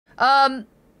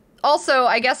Also,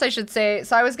 I guess I should say,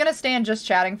 so I was gonna stay and just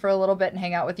chatting for a little bit and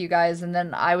hang out with you guys, and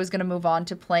then I was gonna move on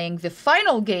to playing the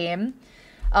final game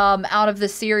out of the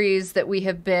series that we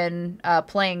have been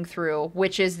playing through,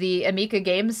 which is the Amica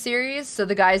Games series, so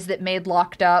the guys that made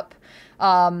Locked Up,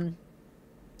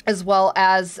 as well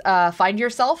as Find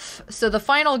Yourself. So the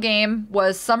final game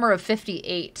was Summer of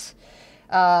 '58,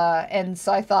 and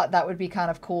so I thought that would be kind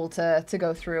of cool to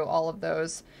go through all of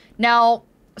those. Now,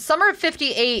 Summer of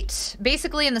 '58,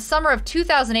 basically in the summer of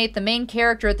 2008, the main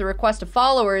character, at the request of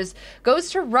followers, goes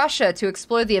to Russia to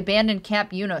explore the abandoned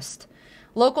Camp Yunust.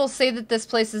 Locals say that this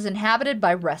place is inhabited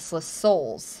by restless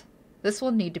souls. This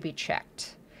will need to be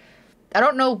checked. I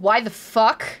don't know why the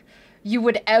fuck you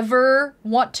would ever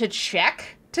want to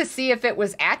check to see if it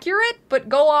was accurate, but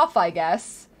go off, I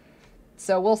guess.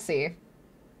 So we'll see.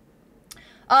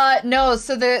 No,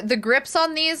 so the grips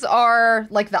on these are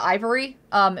like the ivory,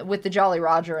 with the Jolly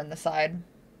Roger in the side.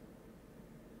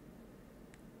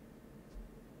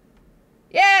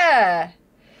 Yeah!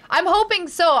 I'm hoping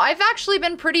so. I've actually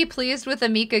been pretty pleased with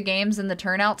Amica Games and the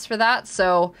turnouts for that,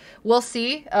 so we'll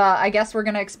see. I guess we're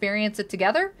gonna experience it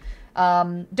together.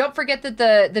 Don't forget that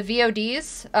the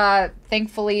VODs,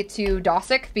 thankfully to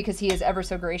Dosick, because he is ever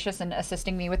so gracious in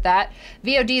assisting me with that,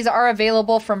 VODs are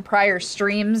available from prior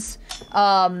streams,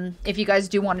 if you guys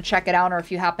do want to check it out, or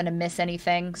if you happen to miss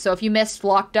anything. So if you missed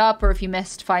Locked Up, or if you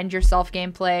missed Find Yourself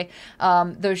gameplay,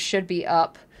 those should be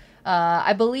up.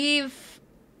 I believe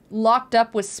Locked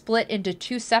Up was split into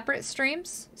 2 separate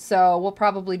streams, so we'll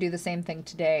probably do the same thing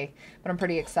today, but I'm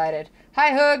pretty excited.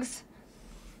 Hi, Hoogs!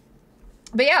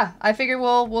 But yeah, I figure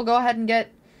we'll go ahead and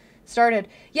get started.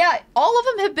 Yeah, all of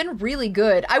them have been really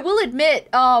good. I will admit,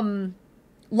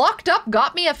 Locked Up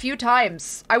got me a few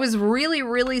times. I was really,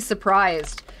 really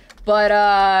surprised. But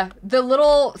that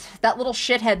little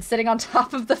shithead sitting on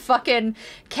top of the fucking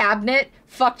cabinet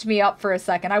fucked me up for a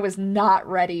second. I was not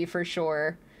ready for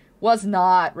sure. Was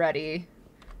not ready.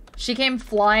 She came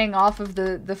flying off of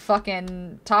the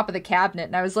fucking top of the cabinet,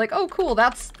 and I was like, oh cool,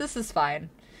 this is fine.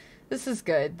 This is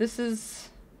good. This is...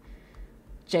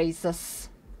 Jesus.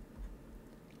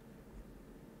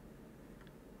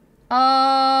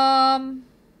 I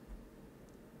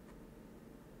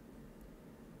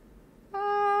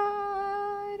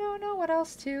don't know what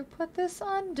else to put this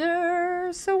under,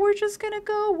 so we're just gonna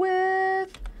go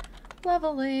with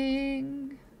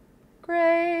leveling.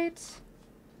 Great.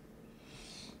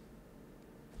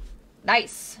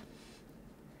 Nice.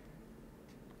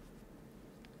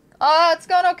 It's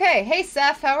going okay. Hey,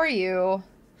 Seth, how are you?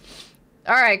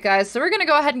 Alright, guys, so we're gonna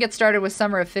go ahead and get started with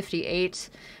Summer of '58.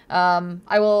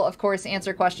 I will, of course,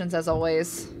 answer questions as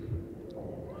always.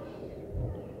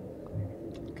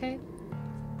 Okay.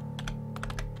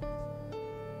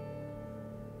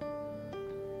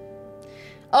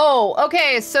 Oh,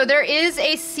 okay, so there is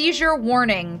a seizure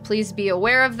warning. Please be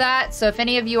aware of that. So if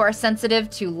any of you are sensitive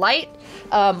to light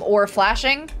or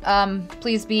flashing,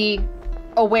 please be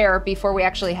aware before we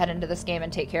actually head into this game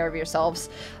and take care of yourselves.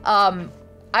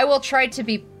 I will try to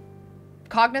be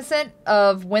cognizant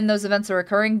of when those events are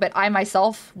occurring, but I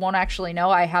myself won't actually know.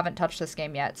 I haven't touched this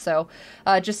game yet, so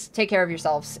just take care of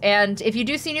yourselves. And if you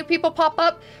do see new people pop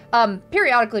up,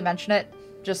 periodically mention it.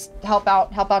 Just help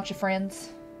out your friends.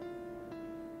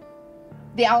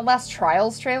 The Outlast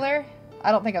Trials trailer?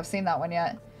 I don't think I've seen that one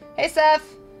yet. Hey,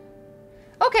 Seth!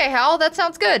 Okay, Hal, that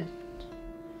sounds good.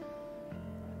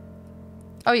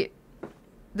 Oh, yeah.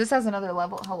 This has another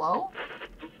level. Hello?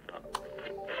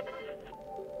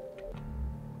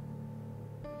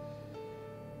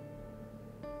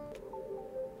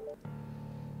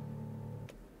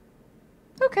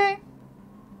 Okay.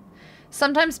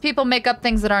 Sometimes people make up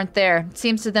things that aren't there. It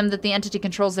seems to them that the entity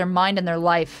controls their mind and their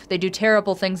life. They do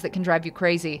terrible things that can drive you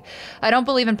crazy. I don't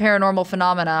believe in paranormal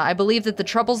phenomena. I believe that the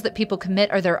troubles that people commit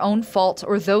are their own fault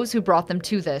or those who brought them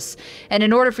to this. And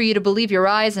in order for you to believe your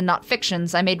eyes and not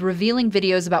fictions, I made revealing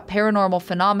videos about paranormal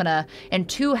phenomena in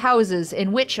 2 houses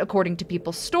in which, according to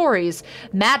people's stories,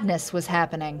 madness was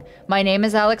happening. My name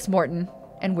is Alex Morton,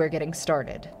 and we're getting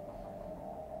started.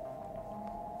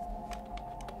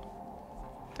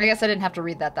 I guess I didn't have to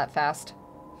read that fast.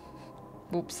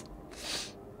 Oops.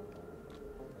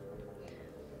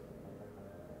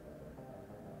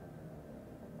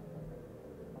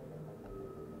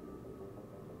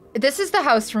 This is the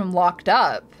house from Locked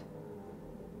Up.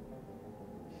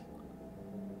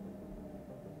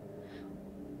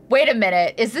 Wait a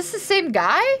minute. Is this the same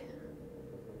guy?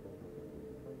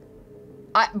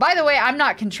 By the way, I'm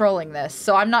not controlling this,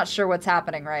 so I'm not sure what's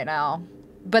happening right now.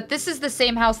 But this is the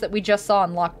same house that we just saw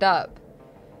in Locked Up.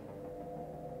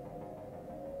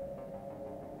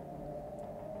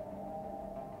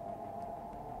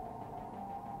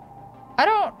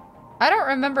 I don't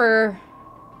remember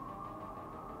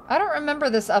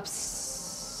this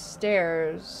upstairs.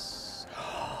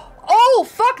 Oh,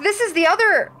 fuck, this is the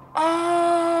other...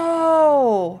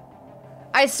 Oh...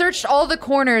 I searched all the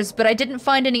corners, but I didn't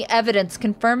find any evidence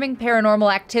confirming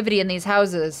paranormal activity in these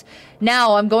houses.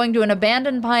 Now I'm going to an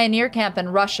abandoned pioneer camp in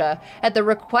Russia, at the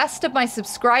request of my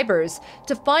subscribers,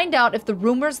 to find out if the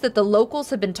rumors that the locals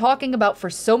have been talking about for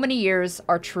so many years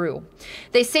are true.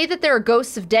 They say that there are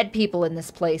ghosts of dead people in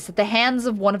this place at the hands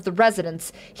of one of the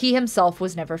residents. He himself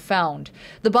was never found.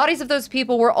 The bodies of those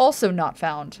people were also not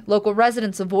found. Local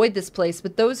residents avoid this place,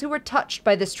 but those who were touched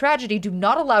by this tragedy do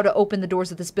not allow to open the doors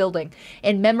of this building,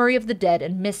 in memory of the dead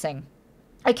and missing.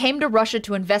 I came to Russia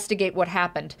to investigate what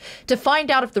happened, to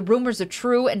find out if the rumors are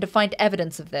true and to find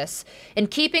evidence of this. In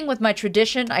keeping with my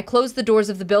tradition, I closed the doors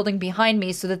of the building behind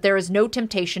me so that there is no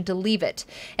temptation to leave it.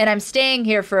 And I'm staying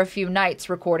here for a few nights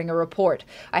recording a report.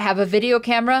 I have a video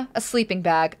camera, a sleeping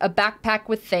bag, a backpack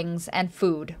with things, and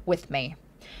food with me.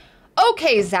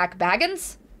 Okay, Zach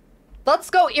Baggins. Let's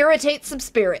go irritate some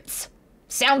spirits.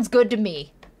 Sounds good to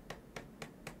me.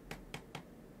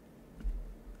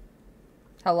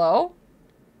 Hello?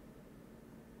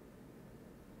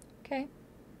 Okay.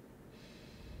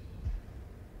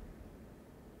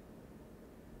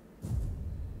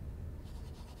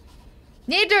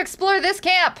 Need to explore this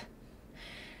camp.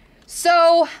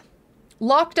 So,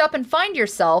 locked up and find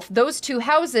yourself, those two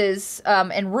houses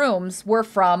and rooms were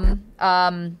from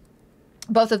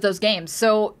both of those games.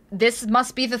 So this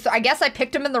must be the, I guess I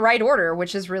picked them in the right order,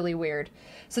 which is really weird.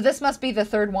 So this must be the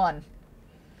third one.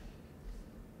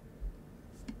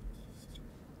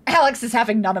 Alex is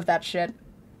having none of that shit.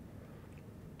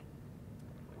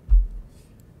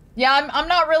 Yeah, I'm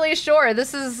not really sure.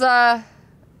 This is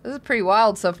pretty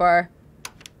wild so far.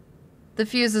 The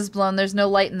fuse is blown. There's no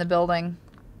light in the building.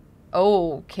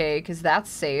 Okay, because that's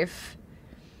safe.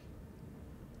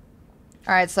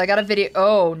 Alright, so I got a video.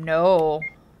 Oh, no.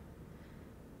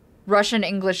 Russian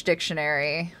English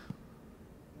dictionary.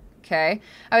 Okay.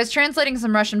 I was translating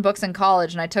some Russian books in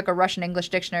college, and I took a Russian English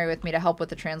dictionary with me to help with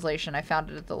the translation. I found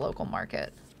it at the local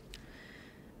market.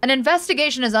 An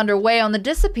investigation is underway on the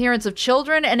disappearance of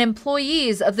children and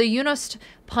employees of the Yunost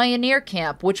Pioneer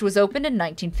Camp, which was opened in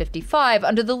 1955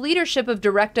 under the leadership of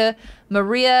director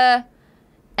Maria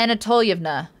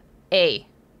Anatolyevna A.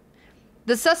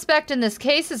 The suspect in this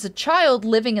case is a child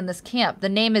living in this camp. The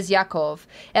name is Yakov.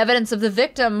 Evidence of the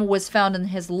victim was found in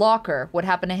his locker. What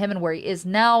happened to him and where he is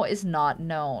now is not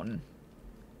known.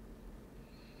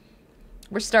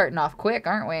 We're starting off quick,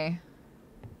 aren't we?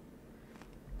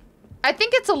 I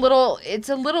think it's a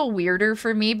little weirder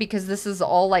for me because this is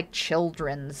all like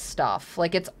children's stuff.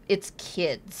 Like it's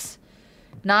kids.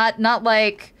 Not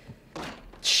like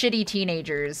shitty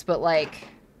teenagers, but like,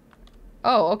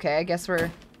 oh, okay, I guess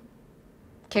we're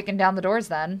kicking down the doors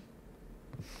then.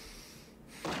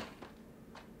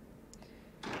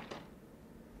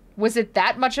 Was it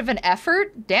that much of an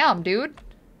effort? Damn, dude.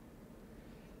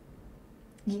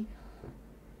 Yeah.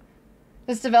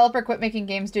 This developer quit making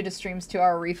games due to Stream's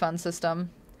 2-hour refund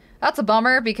system. That's a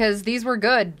bummer because these were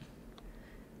good.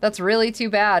 That's really too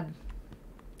bad.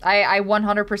 I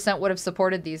 100% would have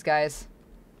supported these guys.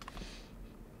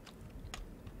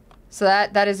 So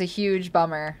that is a huge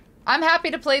bummer. I'm happy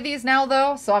to play these now,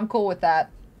 though, so I'm cool with that.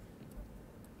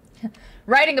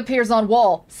 Writing appears on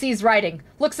wall. Sees writing.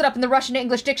 Looks it up in the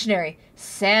Russian-English dictionary.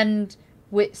 Sandwich.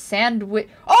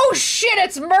 Oh, shit,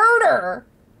 it's murder!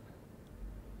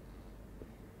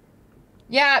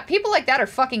 Yeah, people like that are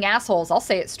fucking assholes. I'll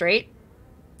say it straight.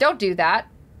 Don't do that.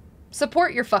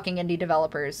 Support your fucking indie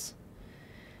developers.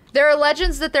 There are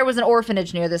legends that there was an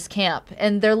orphanage near this camp,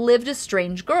 and there lived a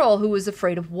strange girl who was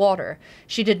afraid of water.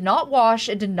 She did not wash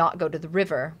and did not go to the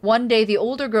river. One day, the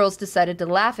older girls decided to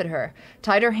laugh at her,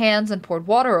 tied her hands and poured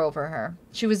water over her.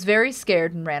 She was very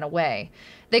scared and ran away.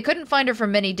 They couldn't find her for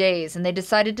many days, and they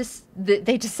decided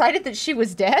that she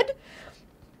was dead?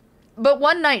 But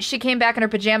one night, she came back in her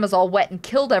pajamas all wet and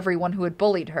killed everyone who had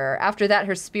bullied her. After that,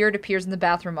 her spirit appears in the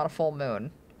bathroom on a full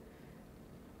moon.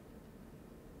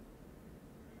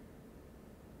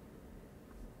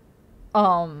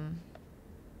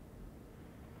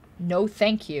 No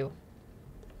thank you.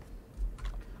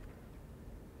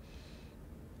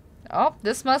 Oh,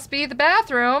 this must be the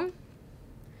bathroom.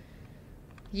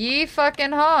 Ye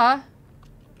fucking ha.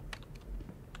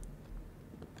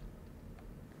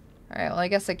 Alright, well I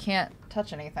guess I can't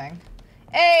touch anything.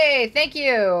 Hey, thank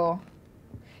you!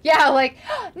 Yeah, like,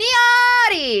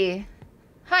 Nyari!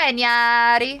 Hi,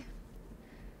 Nyari!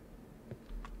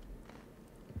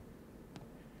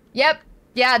 Yep,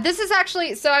 Yeah, this is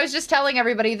actually, so I was just telling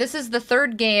everybody, this is the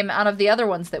third game out of the other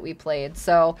ones that we played,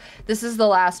 so this is the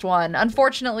last one.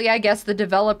 Unfortunately, I guess the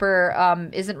developer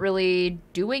isn't really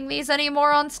doing these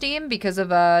anymore on Steam because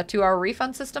of a 2-hour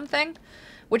refund system thing,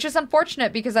 which is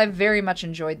unfortunate because I very much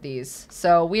enjoyed these.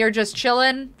 So we are just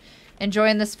chilling,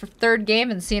 enjoying this third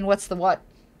game and seeing what's the what.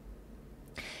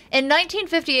 In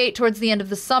 1958, towards the end of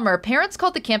the summer, parents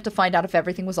called the camp to find out if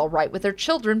everything was all right with their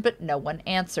children, but no one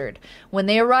answered. When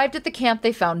they arrived at the camp,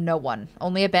 they found no one.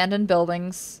 Only abandoned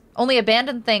buildings, only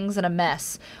abandoned things and a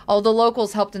mess. All the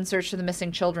locals helped in search for the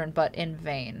missing children, but in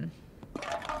vain.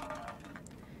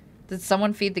 Did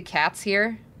someone feed the cats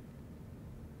here?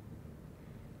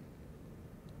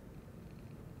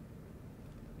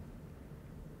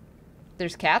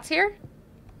 There's cats here?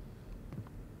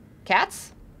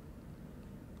 Cats?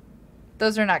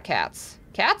 Those are not cats.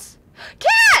 Cats?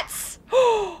 Cats!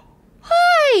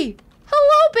 Hi!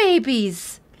 Hello,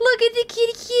 babies! Look at the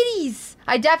kitties!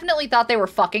 I definitely thought they were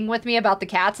fucking with me about the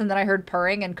cats, and then I heard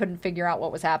purring and couldn't figure out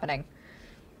what was happening.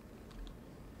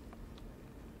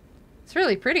 It's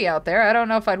really pretty out there. I don't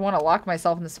know if I'd want to lock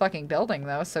myself in this fucking building,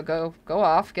 though, so go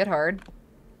off. Get hard.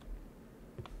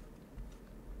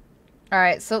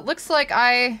 Alright, so it looks like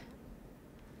I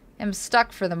am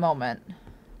stuck for the moment.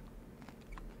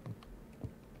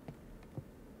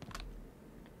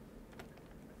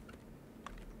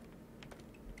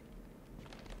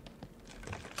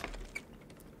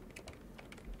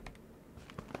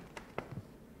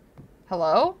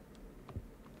 Hello?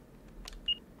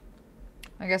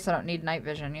 I guess I don't need night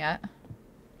vision yet.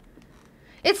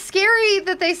 It's scary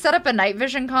that they set up a night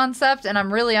vision concept, and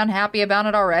I'm really unhappy about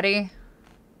it already.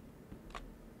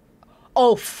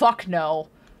 Oh, fuck no.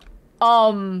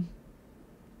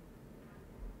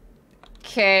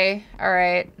 Okay,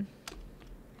 alright.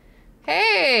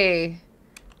 Hey!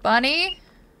 Bunny?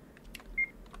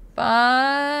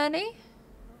 Bunny?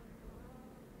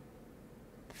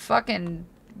 Fucking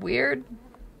weird.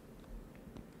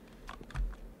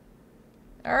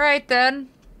 Alright then.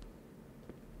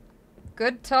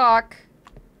 Good talk.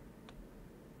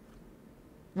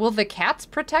 Will the cats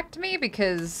protect me?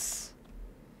 Because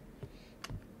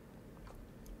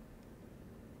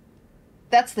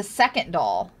that's the second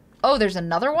doll. Oh, there's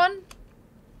another one?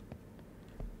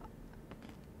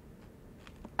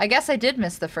 I guess I did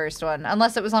miss the first one,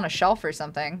 unless it was on a shelf or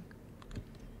something.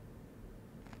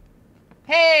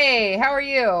 Hey, how are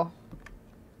you?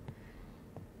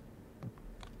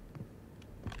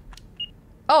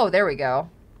 Oh, there we go.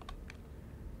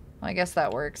 Well, I guess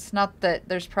that works. Not that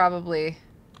there's probably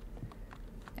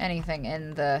anything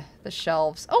in the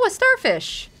shelves. Oh, a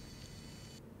starfish!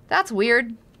 That's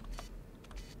weird.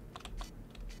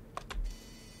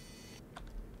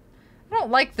 I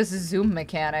don't like this zoom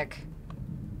mechanic.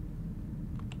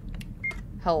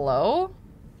 Hello?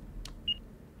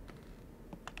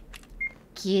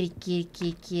 Kitty, kitty,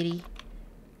 kitty, kitty.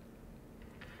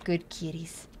 Good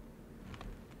kitties.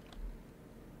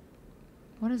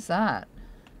 What is that?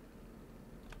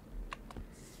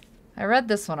 I read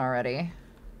this one already.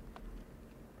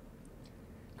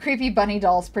 Creepy bunny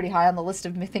doll's pretty high on the list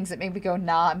of things that make me go,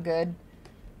 nah, I'm good.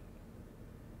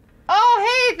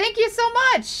 Oh, hey, thank you so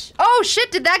much. Oh,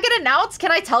 shit, did that get announced?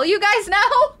 Can I tell you guys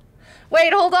now?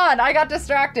 Wait, hold on, I got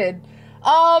distracted.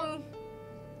 My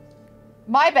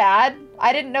bad.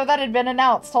 I didn't know that had been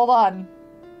announced. Hold on.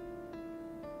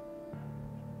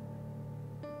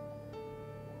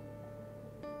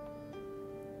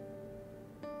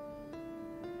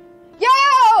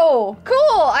 Yo!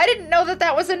 Cool! I didn't know that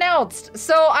that was announced.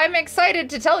 So I'm excited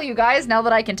to tell you guys, now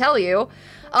that I can tell you,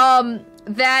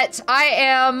 that I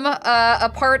am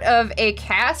a part of a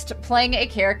cast playing a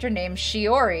character named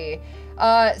Shiori.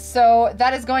 So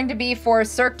that is going to be for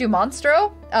Cirque du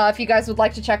Monstro. If you guys would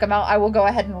like to check them out, I will go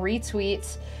ahead and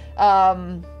retweet.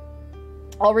 I'll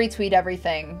retweet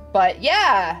everything. But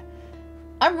yeah,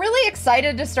 I'm really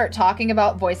excited to start talking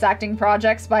about voice acting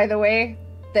projects, by the way,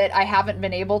 that I haven't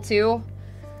been able to.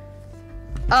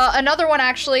 Another one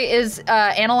actually is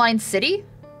Aniline City.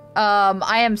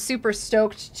 I am super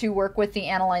stoked to work with the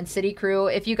Aniline City crew.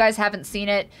 If you guys haven't seen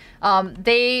it,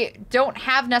 they don't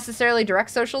have necessarily direct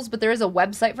socials, but there is a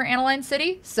website for Aniline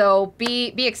City, so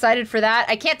be excited for that.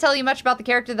 I can't tell you much about the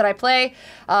character that I play,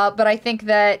 but I think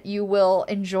that you will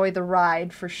enjoy the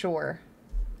ride for sure.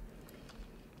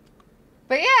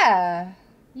 But yeah,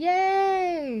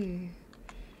 yay!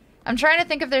 I'm trying to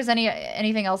think if there's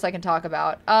anything else I can talk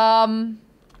about.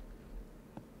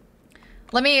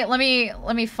 Let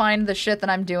me find the shit that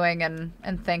I'm doing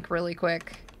and think really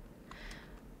quick.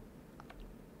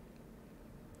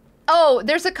 Oh,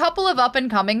 there's a couple of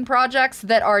up-and-coming projects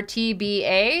that are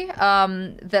TBA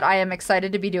that I am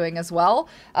excited to be doing as well.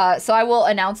 So I will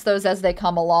announce those as they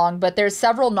come along. But there's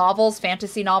several novels,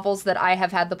 fantasy novels, that I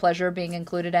have had the pleasure of being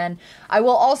included in. I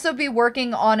will also be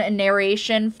working on a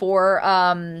narration for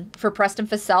Preston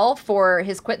Fussell for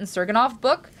his Quentin Serganov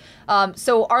book.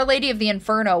 So Our Lady of the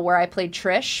Inferno, where I played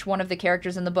Trish, one of the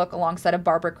characters in the book, alongside of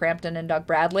Barbara Crampton and Doug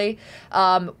Bradley.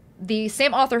 The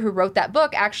same author who wrote that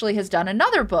book actually has done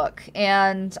another book,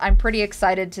 and I'm pretty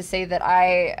excited to say that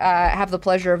I have the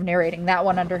pleasure of narrating that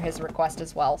one under his request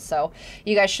as well. So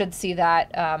you guys should see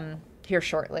that here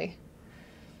shortly.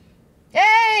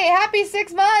 Yay! Happy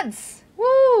 6 months!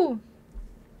 Woo!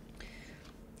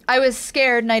 I was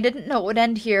scared and I didn't know it would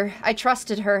end here. I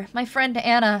trusted her. My friend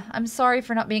Anna. I'm sorry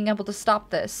for not being able to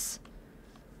stop this.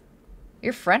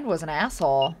 Your friend was an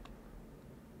asshole.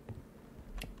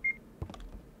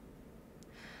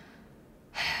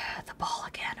 The ball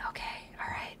again. Okay.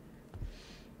 Alright.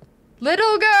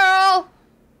 Little girl!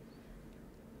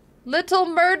 Little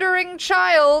murdering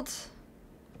child.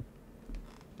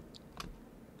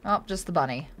 Oh, just the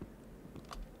bunny.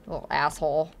 Little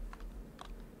asshole.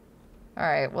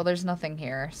 Alright, well there's nothing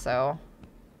here, so...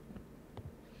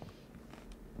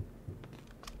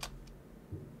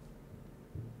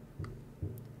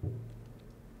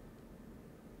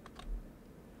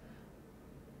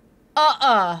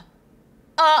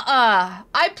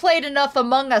 I played enough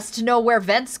Among Us to know where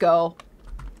vents go.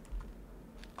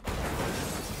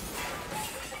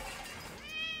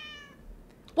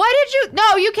 Why did you...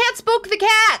 No, you can't spook the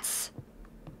cats!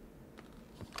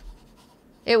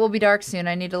 It will be dark soon.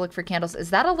 I need to look for candles.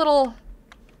 Is that a little...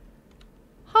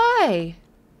 Hi.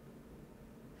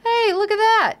 Hey, look at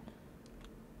that.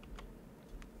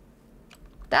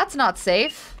 That's not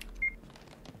safe.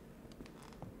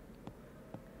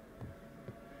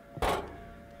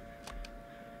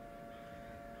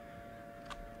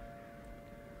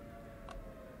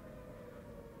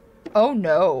 Oh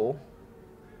no.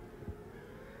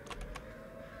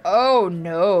 Oh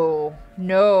no.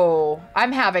 No.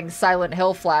 I'm having Silent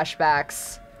Hill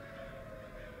flashbacks.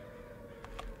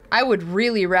 I would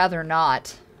really rather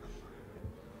not.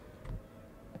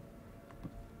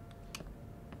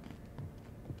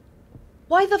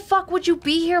 Why the fuck would you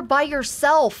be here by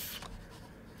yourself?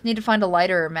 Need to find a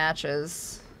lighter or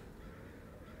matches.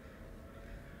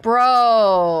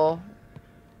 Bro.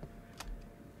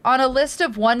 On a list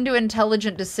of 1 to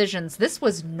intelligent decisions, this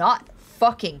was not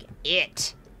fucking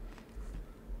it.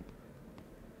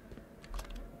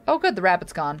 Oh good, the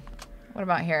rabbit's gone. What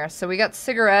about here? So we got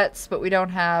cigarettes, but we don't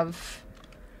have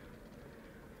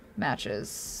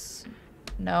matches.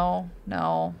 No,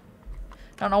 no.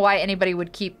 Don't know why anybody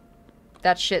would keep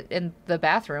that shit in the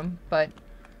bathroom, but...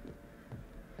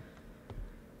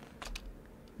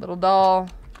 Little doll.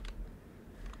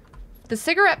 The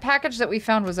cigarette package that we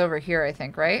found was over here, I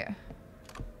think, right?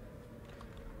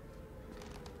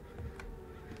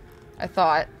 I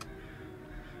thought.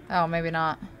 Oh, maybe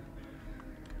not.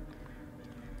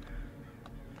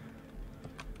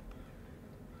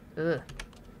 Ugh.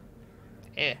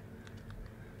 Eh.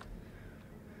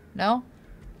 No?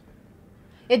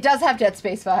 It does have Dead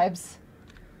Space vibes.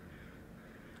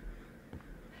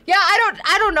 Yeah,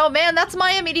 I don't know, man. That's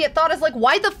my immediate thought is like,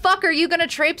 why the fuck are you gonna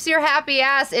traipse your happy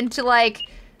ass into like,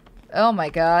 oh my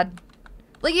god.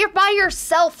 Like, you're by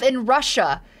yourself in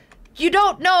Russia. You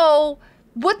don't know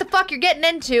what the fuck you're getting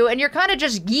into, and you're kind of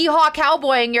just yeehaw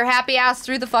cowboying your happy ass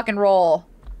through the fucking roll.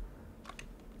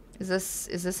 Is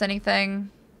this anything?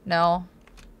 No.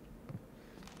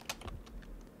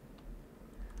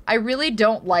 I really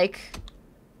don't like...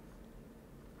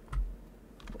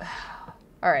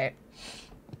 Alright.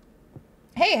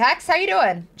 Hey, Hex, how you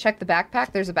doing? Check the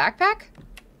backpack. There's a backpack?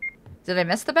 Did I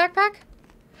miss the backpack?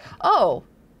 Oh.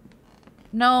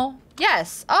 No.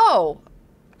 Yes. Oh.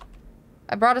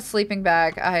 I brought a sleeping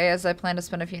bag as I plan to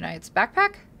spend a few nights.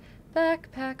 Backpack?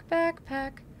 Backpack,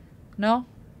 backpack. No?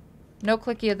 No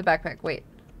clicky at the backpack. Wait.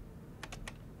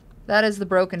 That is the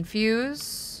broken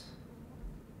fuse.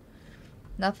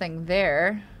 Nothing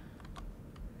there.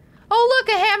 Oh, look,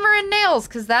 a hammer and nails,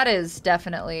 because that is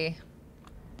definitely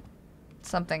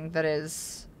something that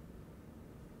is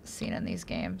seen in these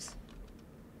games.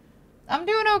 I'm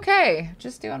doing okay.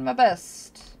 Just doing my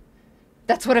best.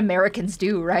 That's what Americans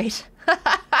do, right?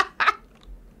 I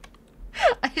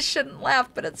shouldn't laugh,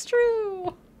 but it's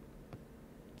true.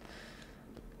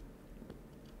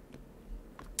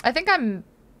 I think I'm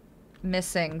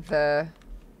missing the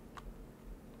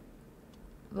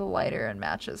lighter and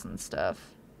matches and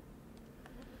stuff.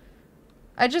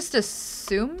 I just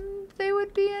assumed they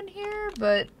would be in here,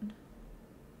 but...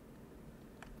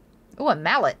 Oh, a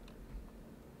mallet.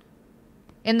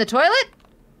 In the toilet?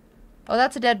 Oh,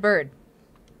 that's a dead bird.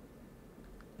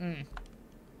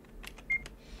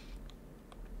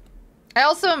 I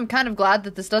also am kind of glad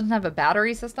that this doesn't have a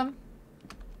battery system.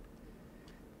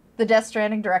 The Death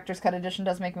Stranding Director's Cut Edition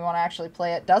does make me want to actually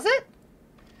play it. Does it?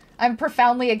 I'm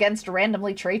profoundly against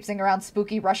randomly traipsing around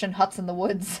spooky Russian huts in the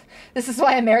woods. This is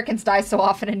why Americans die so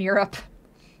often in Europe.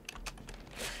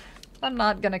 I'm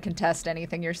not gonna contest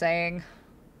anything you're saying.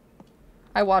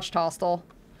 I watched Hostel.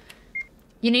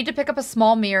 You need to pick up a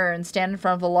small mirror and stand in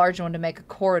front of a large one to make a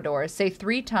corridor. Say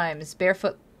 3 times,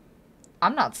 barefoot...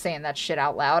 I'm not saying that shit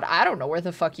out loud. I don't know where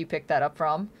the fuck you picked that up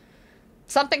from.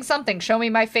 Something something, show me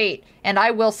my fate. And I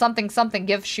will something something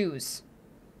give shoes.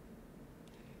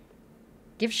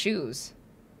 Give shoes.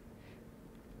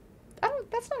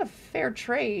 That's not a fair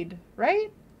trade, right?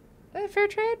 Is that a fair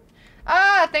trade?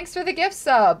 Ah, thanks for the gift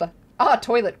sub. Ah,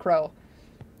 Toilet Crow.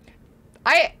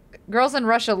 Girls in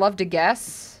Russia love to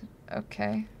guess.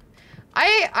 Okay.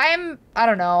 I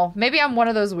don't know. Maybe I'm one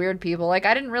of those weird people. Like,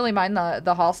 I didn't really mind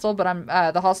the Hostel,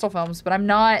 but the Hostel films, but I'm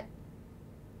not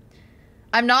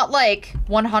like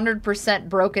 100%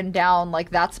 broken down like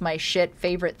that's my shit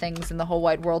favorite things in the whole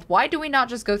wide world. Why do we not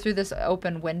just go through this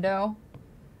open window?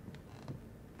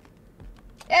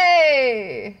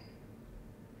 Yay!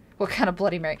 What kind of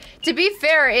Bloody Mary? To be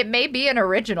fair, it may be an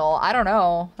original. I don't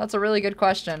know. That's a really good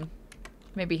question.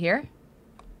 Maybe here?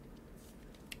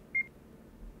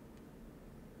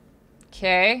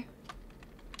 Okay.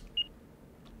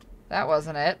 That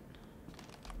wasn't it.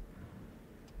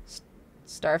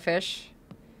 Starfish.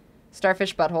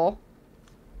 Starfish butthole.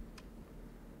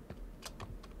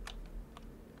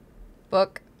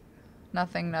 Book.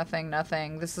 Nothing, nothing,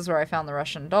 nothing. This is where I found the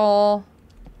Russian doll.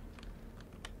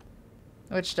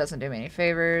 Which doesn't do me any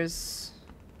favors.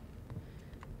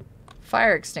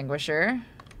 Fire extinguisher.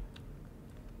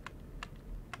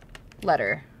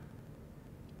 Letter.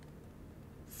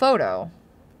 Photo.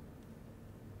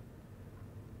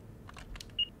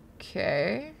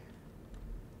 Okay.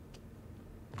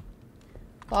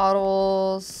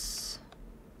 Bottles.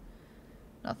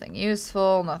 Nothing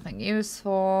useful, nothing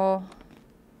useful.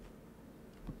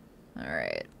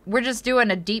 Alright. We're just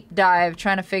doing a deep dive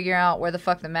trying to figure out where the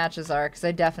fuck the matches are, because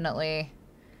I definitely,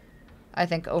 I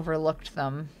think, overlooked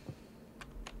them.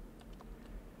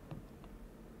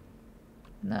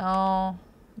 No.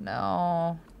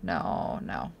 No. No.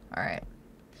 No. Alright.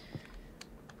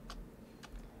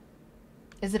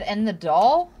 Is it in the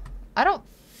doll? I don't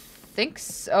think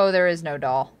so. Oh, there is no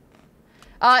doll.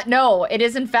 No, it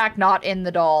is in fact not in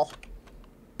the doll.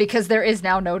 Because there is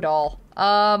now no doll.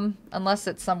 Unless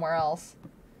it's somewhere else.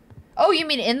 Oh, you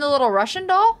mean in the little Russian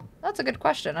doll? That's a good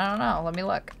question. I don't know. Let me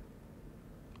look.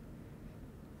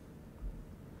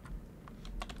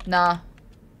 Nah.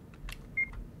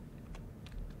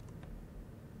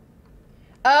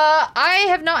 I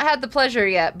have not had the pleasure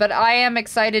yet, but I am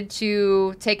excited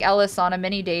to take Ellis on a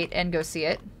mini date and go see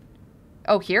it.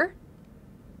 Oh, here?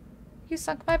 You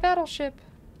sunk my battleship.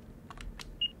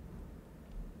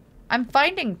 I'm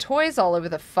finding toys all over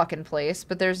the fucking place,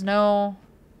 but there's no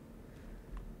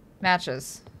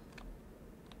matches.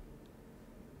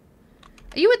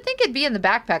 You would think it'd be in the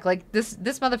backpack. Like, this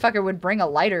motherfucker would bring a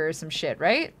lighter or some shit,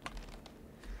 right?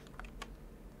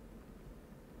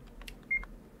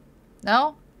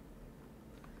 No?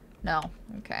 No.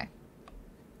 Okay.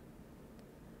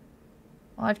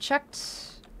 Well, I've checked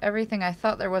everything I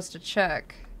thought there was to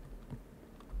check.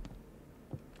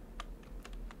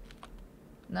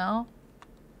 No?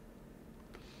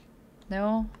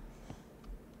 No?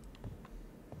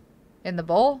 In the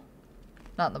bowl?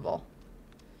 Not in the bowl.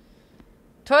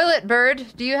 Toilet bird,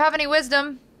 do you have any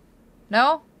wisdom?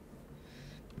 No?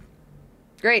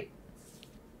 Great.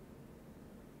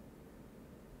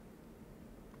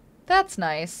 That's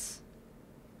nice.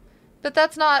 But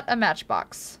that's not a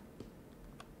matchbox.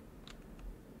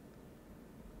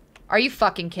 Are you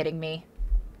fucking kidding me?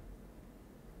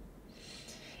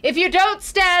 If you don't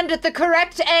stand at the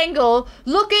correct angle,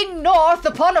 looking north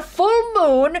upon a full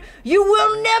moon, you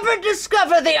will never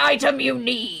discover the item you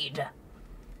need.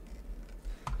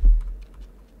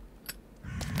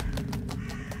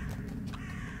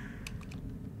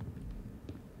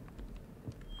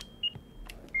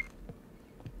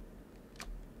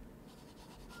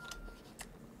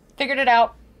 Figured it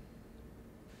out.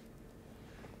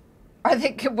 Are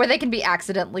they where they can be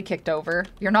accidentally kicked over?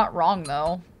 You're not wrong,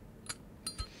 though.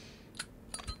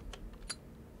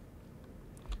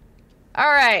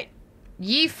 Alright.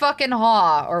 Ye fucking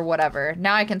haw, or whatever.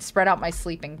 Now I can spread out my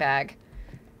sleeping bag.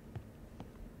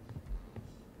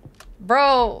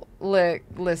 Bro,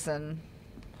 listen.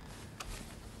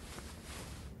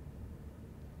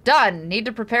 Done. Need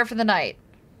to prepare for the night.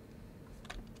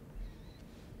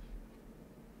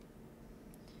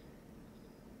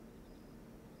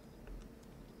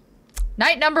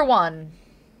 Night number 1.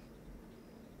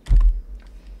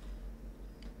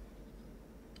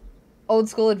 Old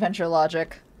school adventure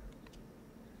logic.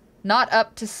 Not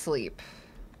up to sleep.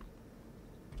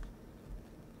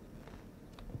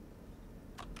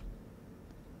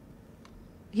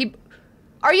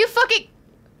 Are you fucking...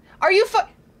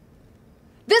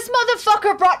 This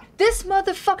motherfucker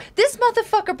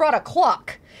brought a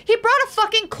clock. He brought a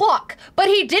fucking clock, but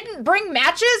he didn't bring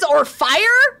matches or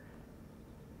fire?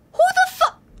 Who the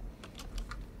fuck?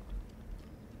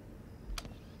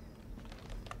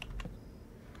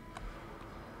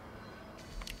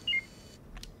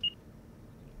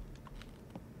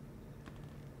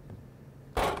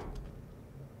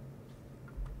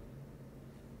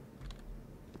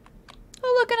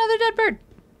 Oh, look, another dead bird.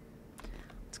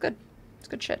 It's good. It's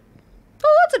good shit.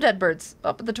 Oh, lots of dead birds.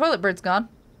 Oh, but the toilet bird's gone.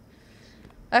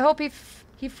 I hope he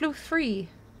flew free.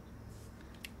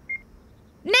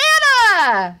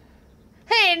 Nana!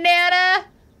 Hey, Nana!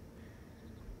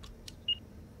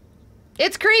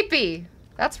 It's creepy.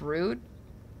 That's rude.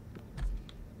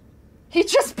 He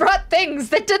just brought things.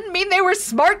 That didn't mean they were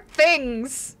smart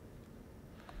things.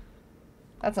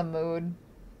 That's a mood.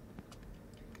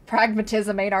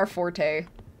 Pragmatism ain't our forte.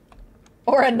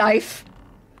 Or a knife.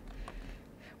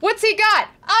 What's he got?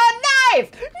 A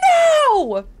knife!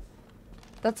 No!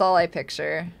 That's all I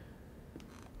picture.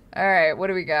 Alright, what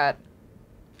do we got?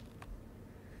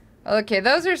 Okay,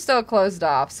 those are still closed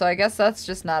off, so I guess that's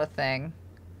just not a thing.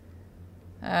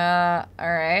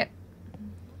 Alright.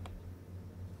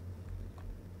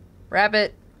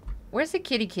 Rabbit. Where's the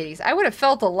kitties? I would have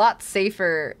felt a lot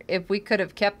safer if we could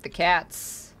have kept the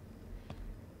cats.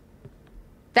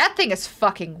 That thing is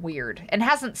fucking weird and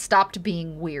hasn't stopped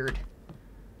being weird.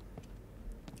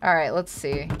 Alright, let's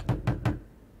see.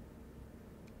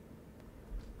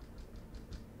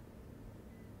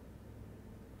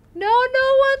 No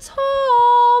one's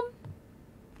home.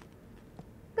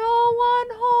 No one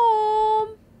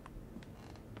home.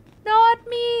 Not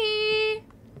me.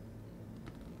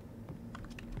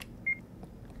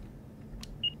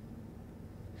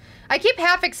 I keep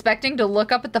half expecting to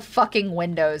look up at the fucking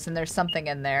windows and there's something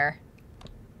in there.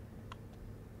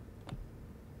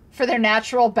 For their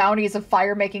natural bounties of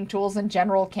fire-making tools and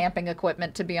general camping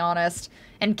equipment, to be honest.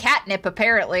 And catnip,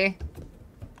 apparently.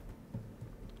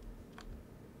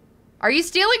 Are you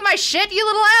stealing my shit, you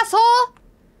little asshole?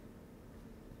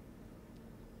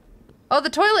 Oh, the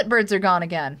toilet birds are gone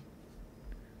again.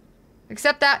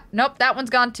 Except that... Nope, that one's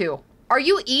gone too. Are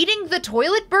you eating the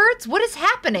toilet birds? What is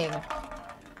happening?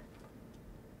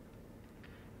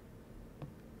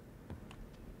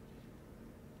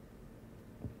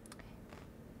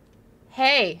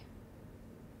 Hey.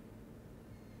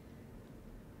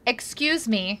 Excuse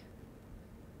me.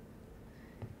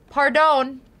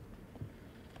 Pardon.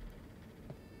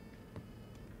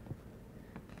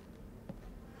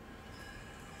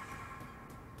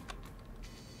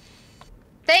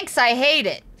 Thanks, I hate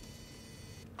it.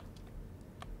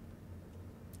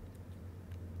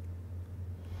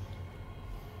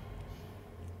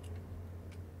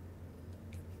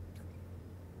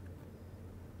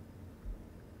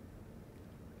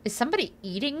 Is somebody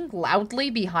eating loudly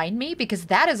behind me? Because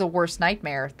that is a worse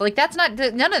nightmare. Like, that's not...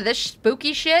 None of this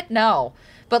spooky shit? No.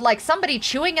 But, like, somebody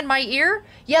chewing in my ear?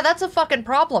 Yeah, that's a fucking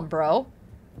problem, bro.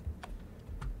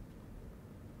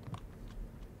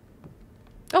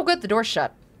 Oh, good. The door's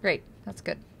shut. Great. That's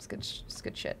good. It's good. It's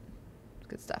good shit. It's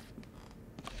good stuff.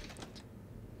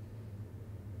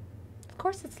 Of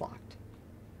course it's locked.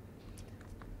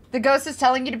 The ghost is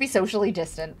telling you to be socially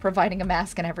distant, providing a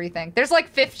mask and everything. There's like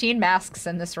 15 masks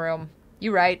in this room.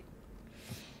 You right.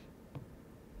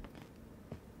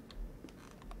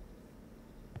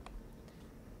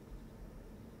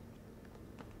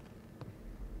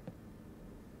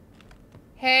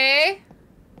 Hey.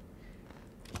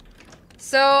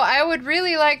 So, I would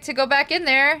really like to go back in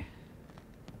there.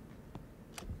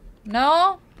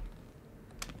 No?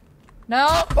 No?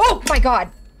 Oh my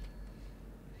god!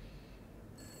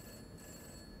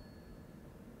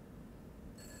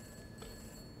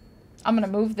 I'm gonna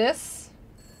move this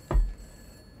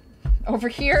over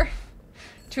here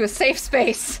to a safe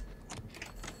space.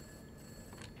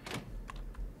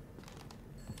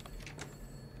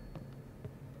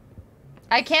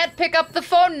 I can't pick up the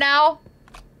phone now.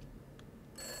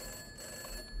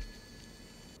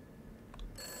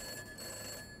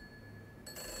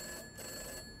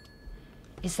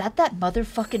 Is that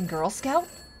motherfucking Girl Scout?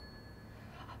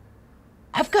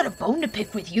 I've got a bone to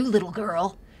pick with you, little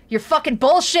girl. Your fucking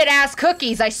bullshit-ass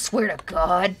cookies, I swear to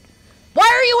God. Why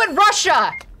are you in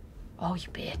Russia? Oh, you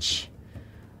bitch.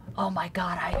 Oh my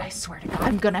god, I swear to God.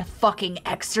 I'm gonna fucking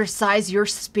exercise your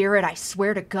spirit, I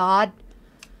swear to God.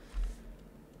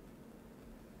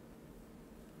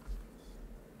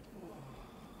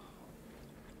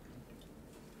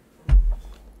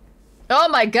 Oh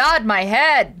my god, my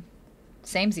head!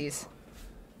 Samesies.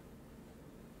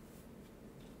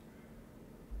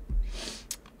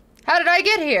 How did I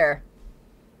get here?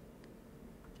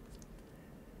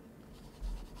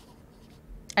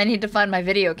 I need to find my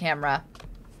video camera.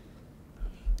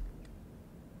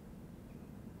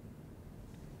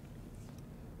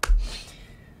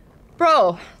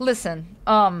 Bro, listen,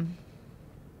 I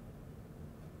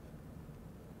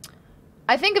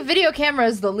think a video camera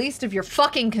is the least of your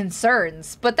fucking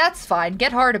concerns, but that's fine.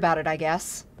 Get hard about it, I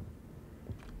guess.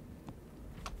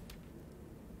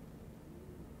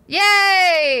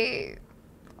 Yay!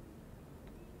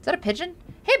 Is that a pigeon?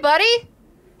 Hey, buddy!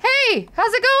 Hey,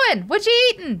 how's it going? What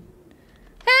you eating?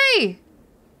 Hey!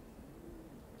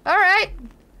 Alright,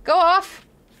 go off.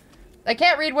 I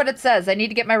can't read what it says. I need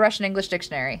to get my Russian English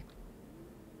dictionary.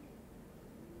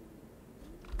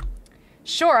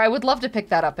 Sure, I would love to pick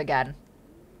that up again.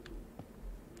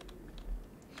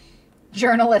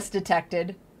 Journalist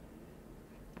detected.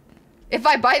 If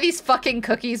I buy these fucking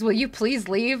cookies, will you please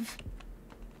leave?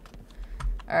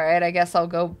 Alright, I guess I'll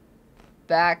go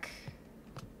back.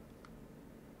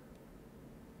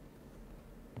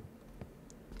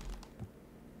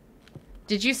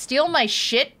 Did you steal my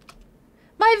shit?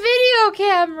 My video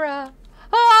camera!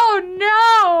 Oh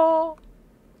no!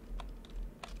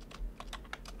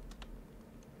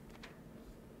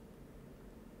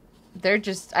 They're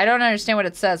just... I don't understand what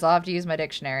it says. I'll have to use my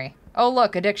dictionary. Oh,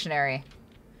 look, a dictionary.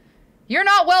 You're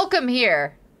not welcome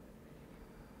here!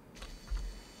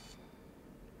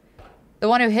 The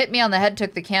one who hit me on the head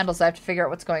took the candles. I have to figure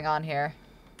out what's going on here.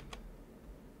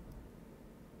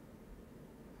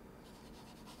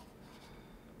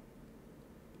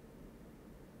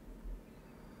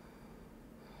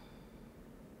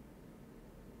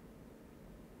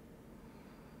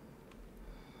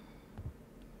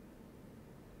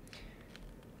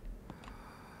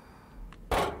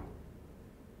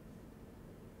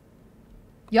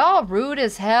 Y'all rude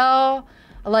as hell.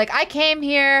 Like, I came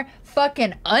here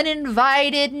fucking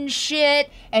uninvited and shit,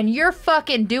 and you're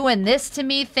fucking doing this to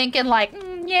me thinking like,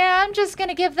 yeah, I'm just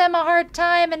gonna give them a hard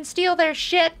time and steal their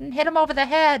shit and hit them over the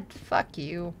head. Fuck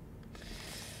you.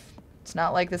 It's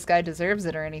not like this guy deserves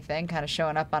it or anything, kind of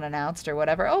showing up unannounced or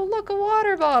whatever. Oh, look, a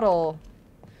water bottle.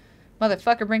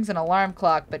 Motherfucker brings an alarm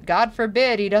clock, but God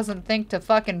forbid he doesn't think to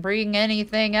fucking bring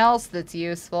anything else that's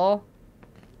useful.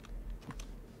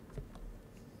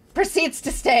 Proceeds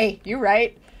to stay. You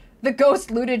right. The ghost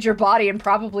looted your body and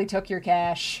probably took your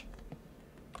cash.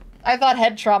 I thought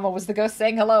head trauma was the ghost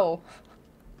saying hello.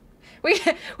 We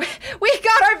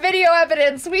got our video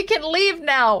evidence. We can leave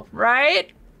now,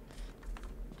 right?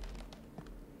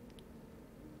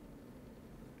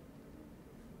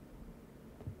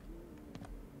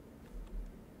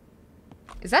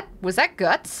 Was that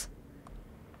guts?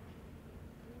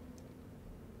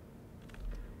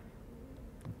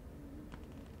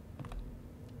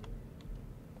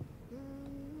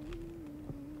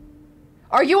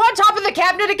 Are you on top of the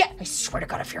cabinet again? I swear to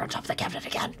God, if you're on top of the cabinet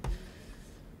again.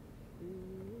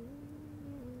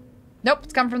 Nope,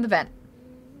 it's coming from the vent.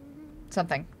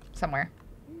 Something. Somewhere.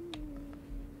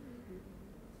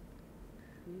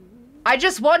 I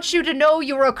just want you to know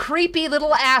you're a creepy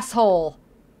little asshole.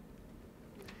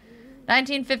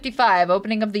 1955,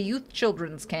 opening of the youth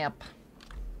children's camp.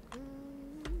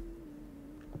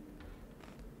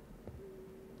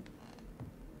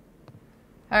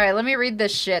 Alright, let me read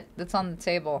this shit that's on the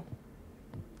table.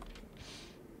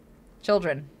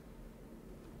 Children.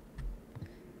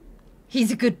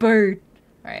 He's a good bird.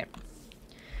 Alright.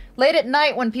 Late at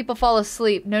night when people fall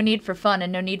asleep, no need for fun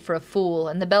and no need for a fool,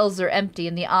 and the bells are empty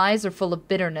and the eyes are full of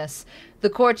bitterness. The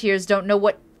courtiers don't know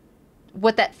what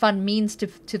that fun means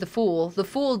to the fool. The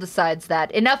fool decides that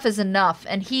enough is enough,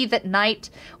 and he that night,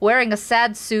 wearing a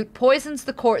sad suit, poisons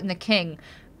the court and the king.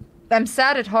 I'm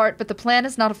sad at heart, but the plan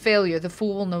is not a failure. The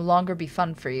fool will no longer be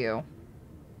fun for you.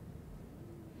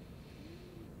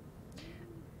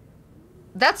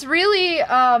 That's really,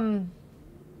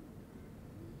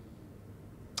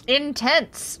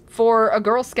 intense for a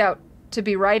Girl Scout to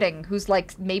be writing who's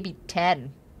like maybe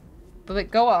 10.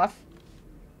 But go off.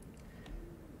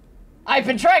 I've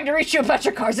been trying to reach you about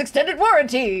your car's extended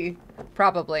warranty!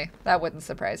 Probably. That wouldn't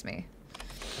surprise me.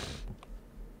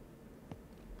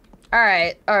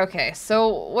 Alright, okay,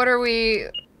 so what are we...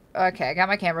 Okay, I got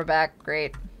my camera back.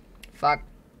 Great. Fuck.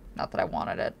 Not that I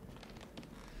wanted it.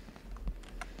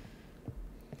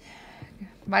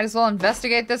 Might as well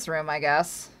investigate this room, I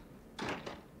guess.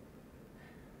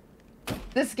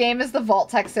 This game is the Vault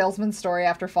Tech salesman story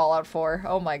after Fallout 4.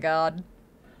 Oh my god.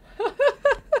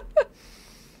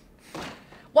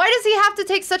 Why does he have to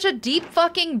take such a deep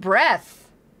fucking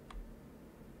breath?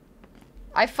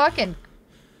 I fucking...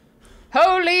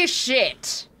 Holy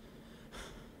shit!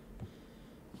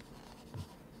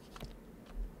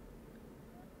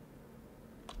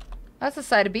 That's a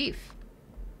side of beef.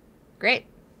 Great.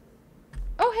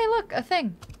 Oh, hey, look, a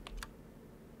thing.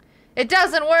 It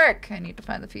doesn't work! I need to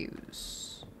find the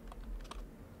fuse.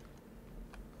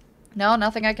 No,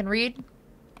 nothing I can read?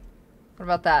 What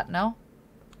about that? No?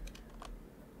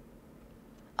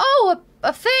 Oh,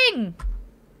 a thing!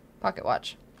 Pocket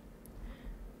watch.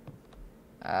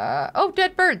 Oh,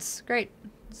 dead birds. Great.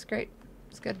 It's great.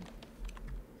 It's good.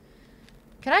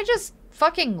 Can I just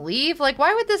fucking leave? Like,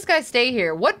 why would this guy stay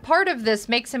here? What part of this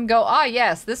makes him go, ah,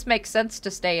 yes, this makes sense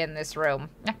to stay in this room?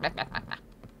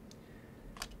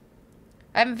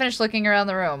 I haven't finished looking around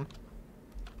the room.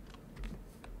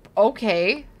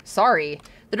 Okay. Sorry.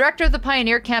 The director of the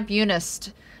Pioneer Camp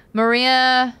Unist,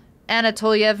 Maria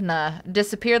Anatolievna,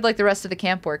 disappeared like the rest of the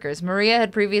camp workers. Maria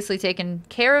had previously taken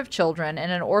care of children in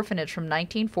an orphanage from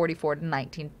 1944 to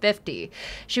 1950.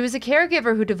 She was a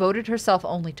caregiver who devoted herself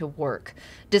only to work.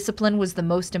 Discipline was the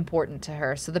most important to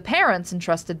her, so the parents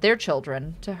entrusted their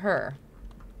children to her.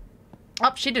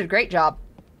 Oh, she did a great job.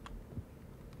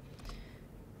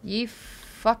 Ye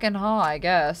fucking ha, I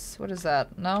guess. What is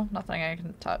that? No? Nothing I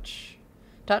can touch.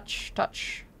 Touch,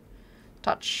 touch.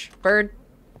 Touch. Bird.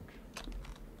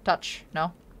 Touch.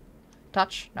 No.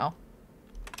 Touch. No.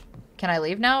 Can I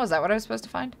leave now? Is that what I was supposed to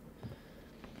find?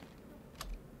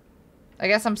 I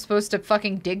guess I'm supposed to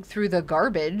fucking dig through the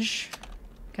garbage.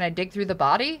 Can I dig through the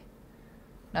body?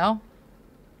 No?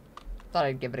 Thought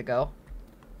I'd give it a go.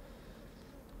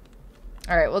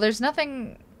 Alright, well there's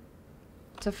nothing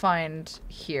to find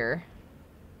here.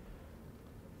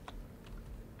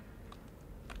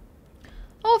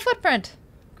 Oh, a footprint!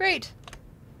 Great.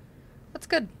 That's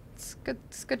good. It's good.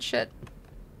 It's good shit.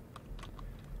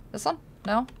 This one?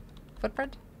 No?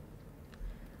 Footprint?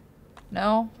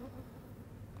 No.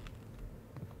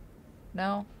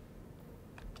 No.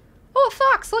 Oh, a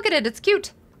fox! Look at it! It's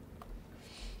cute!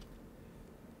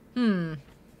 I'm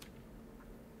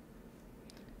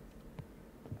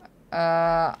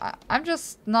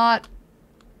just not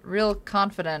real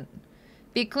confident.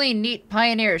 Be clean, neat,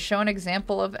 pioneer. Show an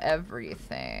example of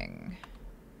everything.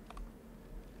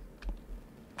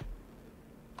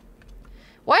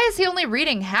 Why is he only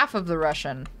reading half of the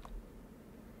Russian?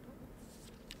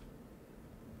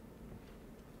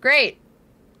 Great.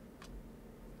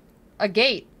 A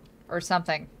gate or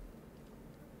something.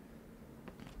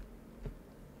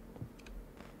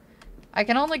 I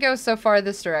can only go so far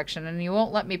this direction, and you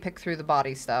won't let me pick through the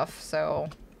body stuff, so...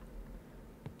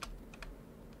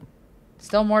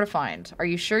 Still more to find. Are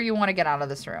you sure you want to get out of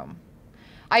this room?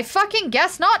 I fucking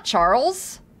guess not,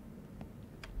 Charles!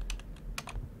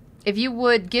 If you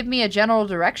would give me a general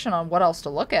direction on what else to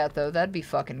look at, though, that'd be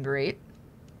fucking great.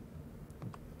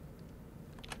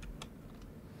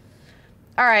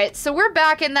 Alright, so we're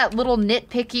back in that little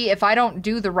nitpicky, if I don't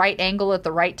do the right angle at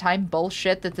the right time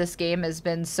bullshit that this game has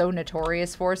been so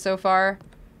notorious for so far.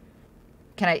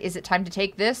 Is it time to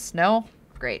take this? No?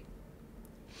 Great.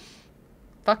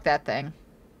 Fuck that thing.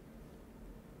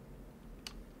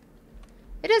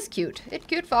 It is cute. It's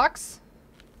cute, fox.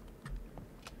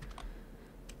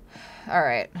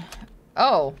 Alright.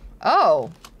 Oh.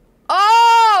 Oh.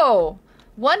 Oh!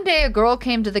 One day a girl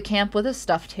came to the camp with a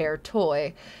stuffed hare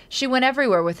toy. She went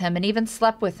everywhere with him and even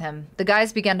slept with him. The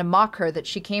guys began to mock her that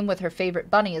she came with her favorite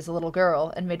bunny as a little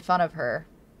girl and made fun of her.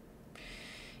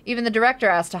 Even the director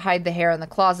asked to hide the hare in the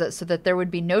closet so that there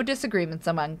would be no disagreements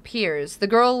among peers. The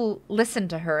girl listened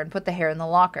to her and put the hare in the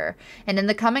locker. And in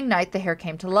the coming night, the hare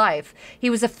came to life. He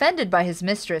was offended by his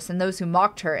mistress and those who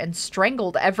mocked her and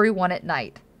strangled everyone at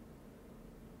night.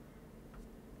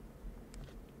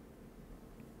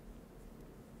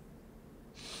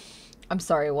 I'm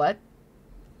sorry, what?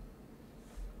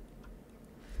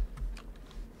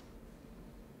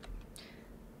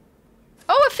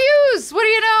 Oh, a fuse! What do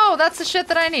you know? That's the shit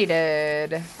that I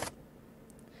needed.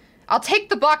 I'll take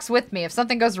the box with me. If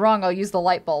something goes wrong, I'll use the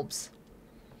light bulbs.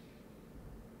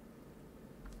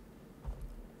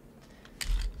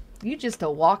 You just a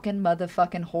walking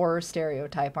motherfucking horror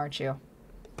stereotype, aren't you?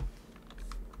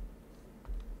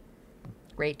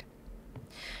 Great.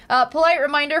 Polite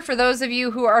reminder for those of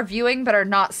you who are viewing but are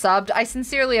not subbed. I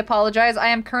sincerely apologize. I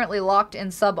am currently locked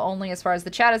in sub only as far as the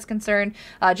chat is concerned,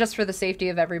 just for the safety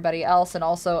of everybody else and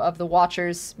also of the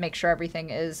watchers. Make sure everything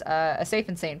is a safe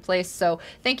and sane place. So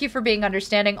thank you for being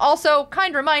understanding. Also,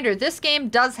 kind reminder, this game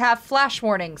does have flash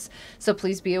warnings. So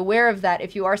please be aware of that.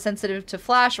 If you are sensitive to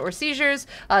flash or seizures,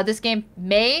 this game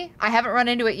may, I haven't run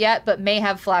into it yet, but may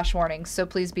have flash warnings. So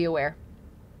please be aware.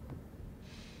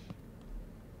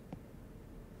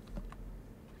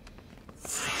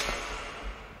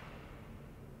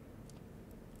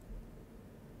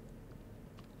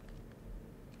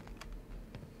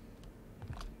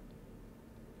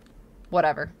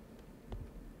 Whatever.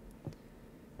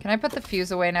 Can I put the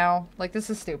fuse away now? Like, this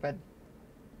is stupid.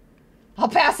 I'll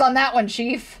pass on that one,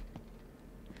 Chief.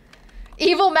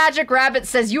 Evil Magic Rabbit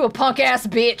says, you a punk-ass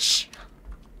bitch.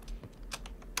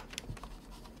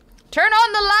 Turn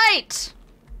on the light!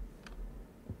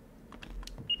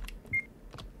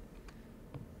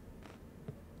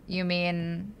 You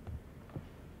mean...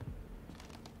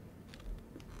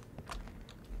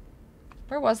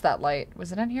 Where was that light?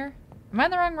 Was it in here? Am I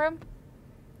in the wrong room?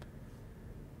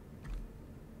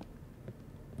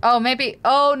 Oh, maybe...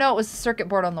 Oh, no, it was the circuit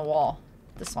board on the wall.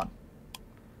 This one.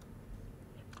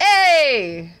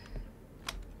 Hey!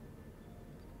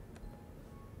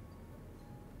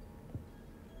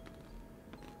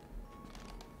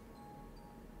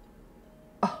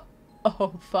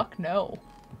 Oh, fuck no.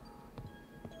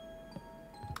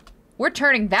 We're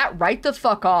turning that right the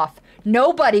fuck off.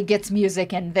 Nobody gets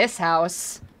music in this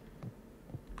house.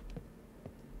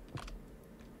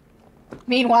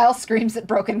 Meanwhile, screams at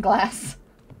broken glass.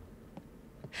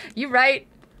 You right.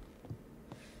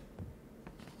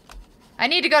 I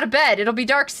need to go to bed. It'll be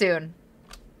dark soon.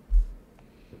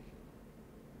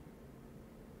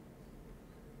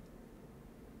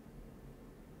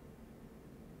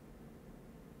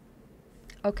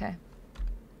 Okay.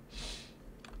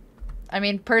 I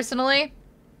mean, personally,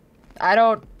 I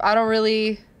don't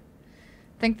really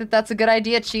think that that's a good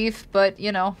idea, Chief, but,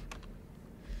 you know,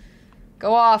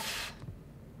 go off.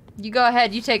 You go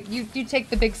ahead. You take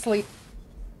the big sleep.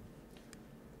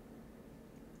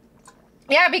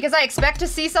 Yeah, because I expect to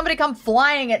see somebody come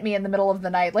flying at me in the middle of the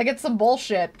night. Like, it's some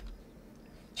bullshit.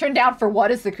 Turn down for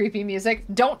what is the creepy music?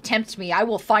 Don't tempt me. I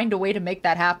will find a way to make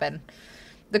that happen.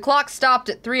 The clock stopped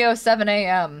at 3:07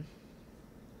 a.m.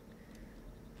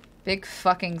 Big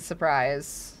fucking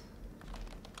surprise.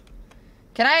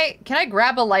 Can I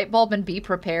grab a light bulb and be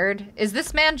prepared? Is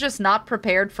this man just not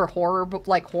prepared for horror,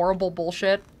 like horrible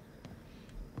bullshit?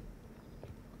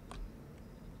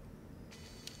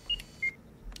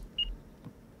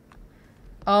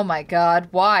 Oh my god,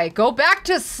 why? Go back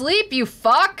to sleep, you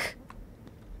fuck!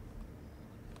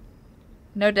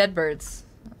 No dead birds.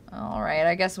 Alright,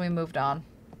 I guess we moved on.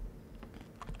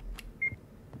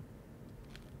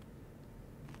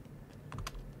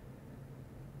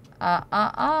 No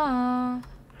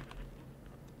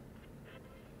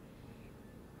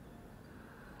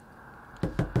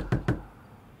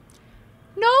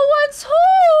one's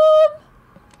home!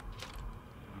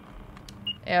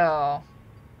 Ew.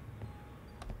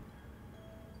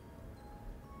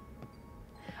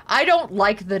 I don't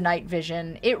like the night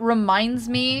vision. It reminds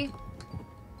me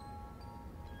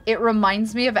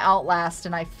of Outlast,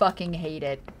 and I fucking hate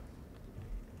it.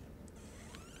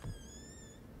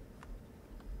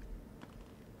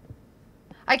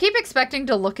 I keep expecting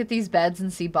to look at these beds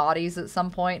and see bodies at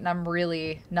some point, and I'm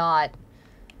really not.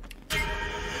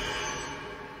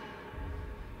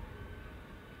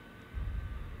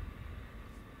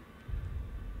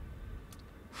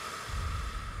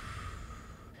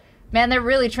 Man, they're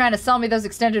really trying to sell me those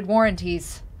extended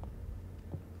warranties.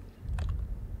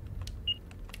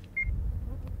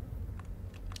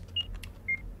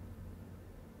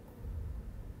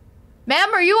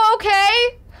 Ma'am, are you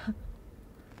okay?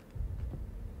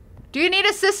 Do you need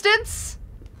assistance?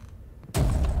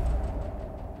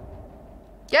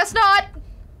 Guess not.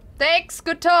 Thanks,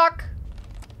 good talk.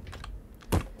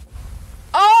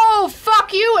 Oh,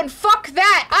 fuck you and fuck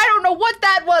that. I don't know what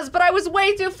that was, but I was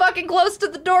way too fucking close to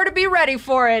the door to be ready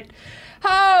for it.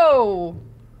 Oh.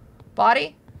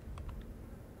 Body?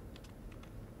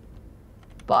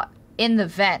 But in the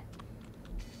vent.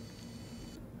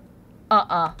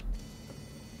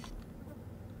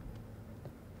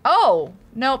 Oh,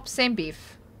 nope, same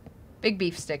beef. Big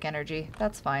beef stick energy.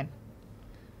 That's fine.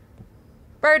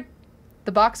 Bird.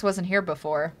 The box wasn't here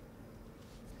before.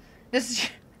 This...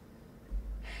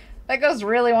 That goes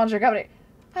really once you're company.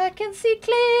 I can see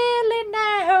clearly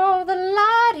now the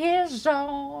light is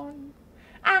on.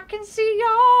 I can see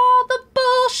all the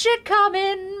bullshit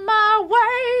coming my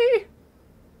way.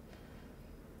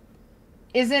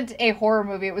 isn't a horror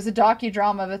movie. It was a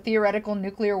docudrama of a theoretical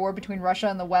nuclear war between Russia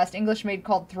and the West. English made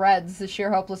called Threads. The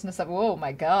sheer hopelessness of... Oh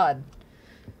my god.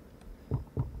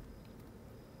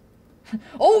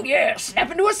 Oh yeah,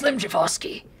 snap into a Slim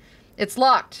Jafosky. It's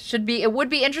locked. Should be. It would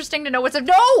be interesting to know what's...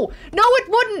 No! No, it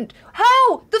wouldn't!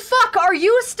 How the fuck are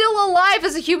you still alive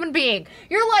as a human being?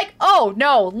 You're like, oh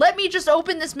no, let me just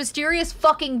open this mysterious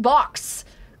fucking box.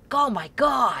 Oh my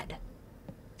god.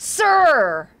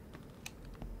 Sir!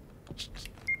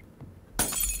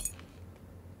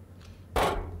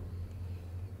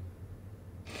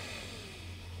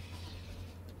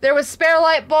 There was spare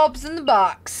light bulbs in the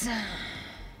box.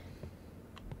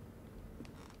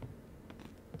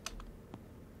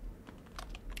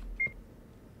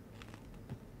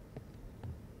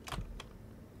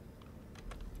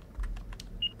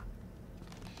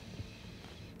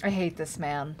 I hate this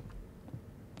man.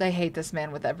 I hate this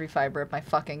man with every fiber of my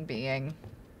fucking being.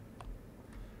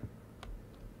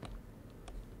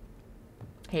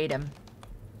 Hate him.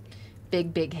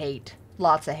 Big, big hate.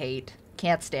 Lots of hate.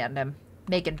 Can't stand him.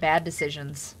 Making bad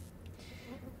decisions.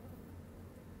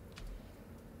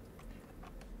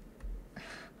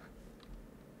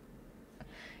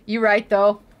 You right,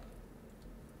 though.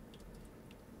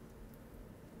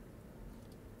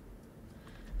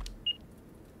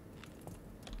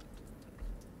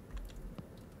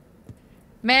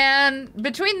 Man,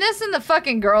 between this and the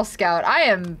fucking Girl Scout, I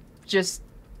am just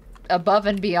above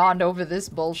and beyond over this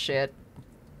bullshit.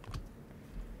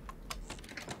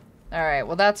 Alright,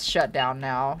 well that's shut down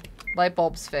now. Light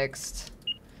bulb's fixed.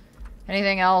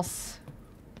 Anything else?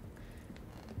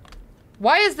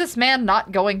 Why is this man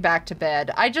not going back to bed?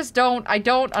 I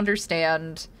don't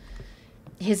understand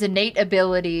his innate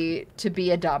ability to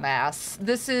be a dumbass.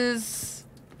 This is...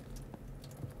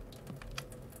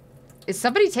 Is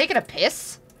somebody taking a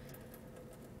piss?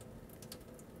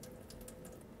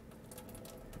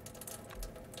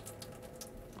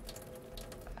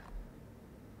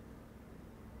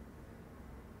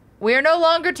 We are no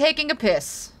longer taking a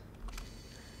piss.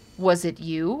 Was it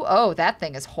you? Oh, that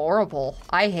thing is horrible.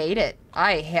 I hate it.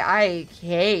 I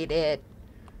hate it.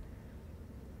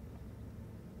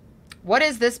 What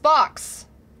is this box?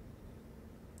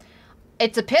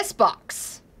 It's a piss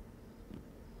box.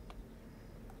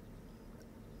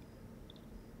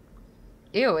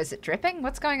 Ew, is it dripping?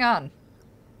 What's going on?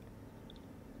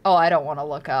 Oh, I don't want to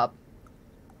look up.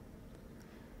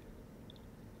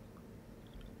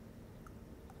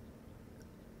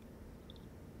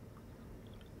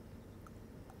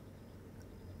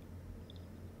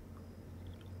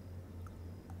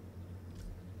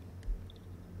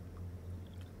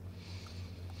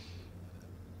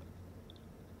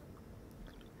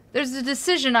 There's a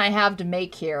decision I have to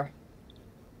make here.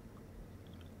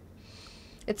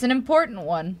 It's an important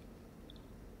one.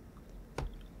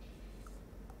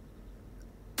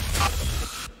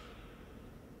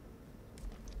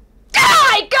 Ah,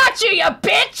 I got you, you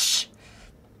bitch!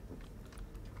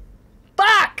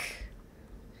 Fuck!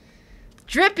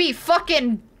 Drippy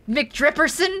fucking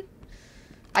McDripperson.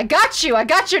 I got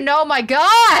you, no, my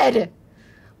god!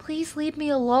 Please leave me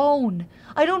alone.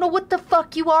 I don't know what the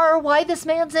fuck you are or why this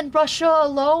man's in Russia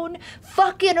alone,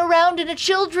 fucking around in a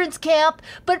children's camp,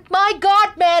 but my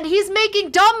god, man, he's making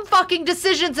dumb fucking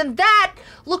decisions, and that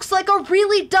looks like a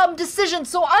really dumb decision,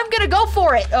 so I'm gonna go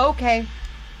for it. Okay.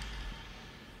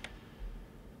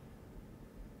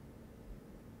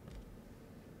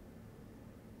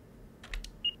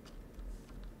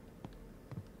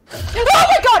 Oh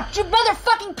my god, you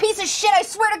motherfucking piece of shit, I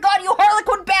swear to god, you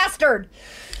harlequin bastard!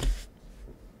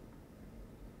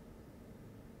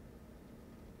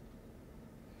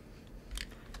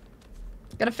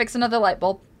 Gonna fix another light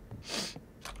bulb.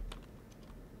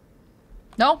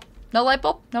 No? No light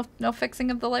bulb? No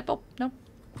fixing of the light bulb? No?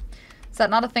 Is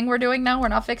that not a thing we're doing now? We're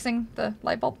not fixing the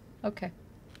light bulb? Okay.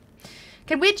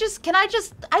 I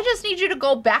just need you to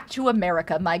go back to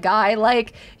America, my guy.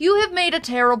 Like, you have made a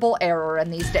terrible error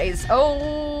in these days.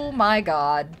 Oh my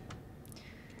god.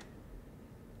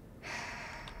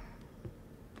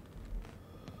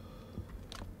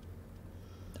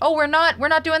 Oh, we're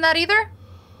not doing that either?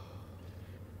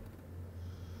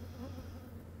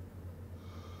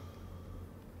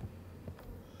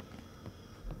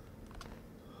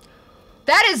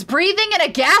 That is breathing in a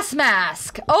gas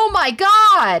mask! Oh my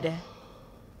god!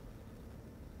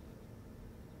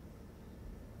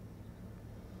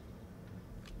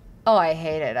 Oh, I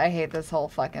hate it. I hate this whole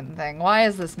fucking thing. Why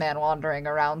is this man wandering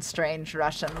around strange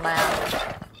Russian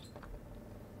land?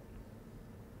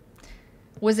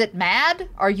 Was it mad?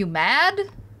 Are you mad?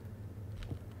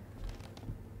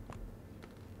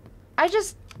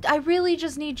 I really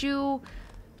just need you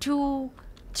to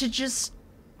just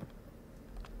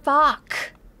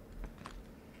Fuck.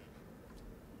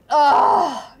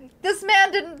 Oh, this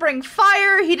man didn't bring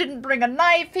fire. He didn't bring a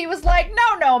knife. He was like,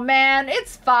 no, man,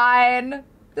 it's fine.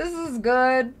 This is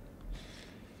good.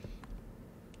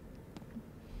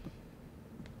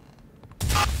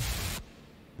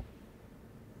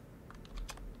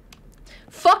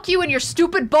 Fuck you and your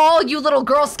stupid ball, you little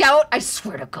Girl Scout. I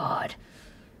swear to God.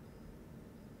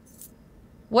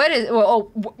 What is...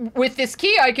 Oh, with this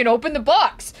key, I can open the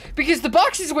box. Because the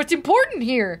box is what's important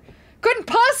here. Couldn't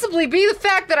possibly be the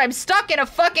fact that I'm stuck in a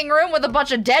fucking room with a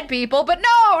bunch of dead people. But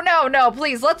no,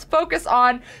 please, let's focus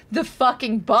on the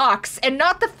fucking box. And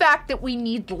not the fact that we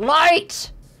need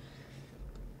light.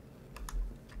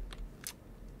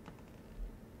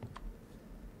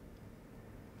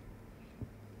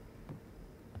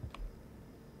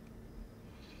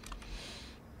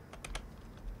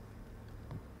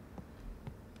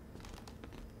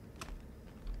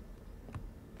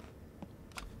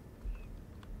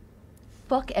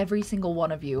 Fuck every single one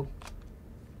of you.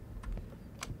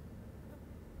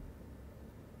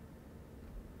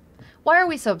 Why are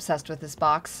we so obsessed with this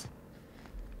box?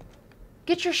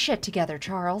 Get your shit together,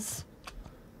 Charles.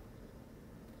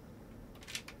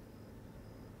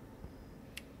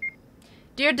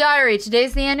 Dear Diary,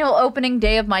 today's the annual opening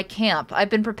day of my camp. I've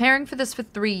been preparing for this for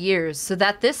 3 years, so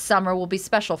that this summer will be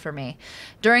special for me.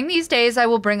 During these days, I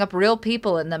will bring up real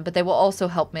people in them, but they will also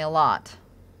help me a lot.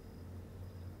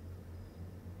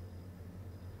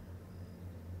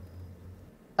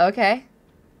 Okay.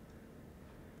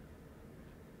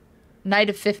 Night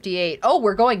of 58. Oh,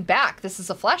 we're going back. This is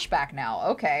a flashback now.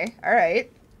 Okay. All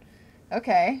right.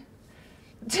 Okay.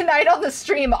 Tonight on the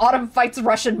stream, Autumn fights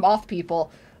Russian moth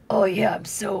people. Oh yeah, I'm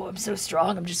so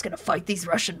strong. I'm just gonna fight these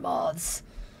Russian moths.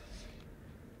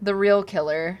 The real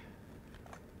killer.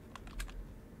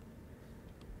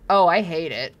 Oh, I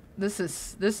hate it. This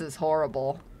is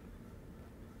horrible.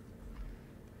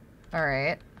 All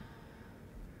right.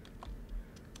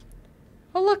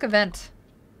 Oh, look, event.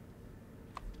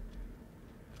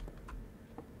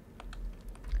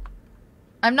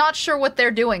 I'm not sure what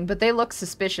they're doing, but they look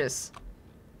suspicious.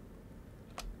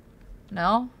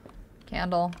 No?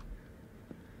 Candle.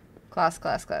 Class.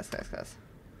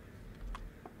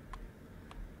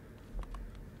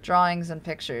 Drawings and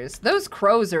pictures. Those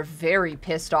crows are very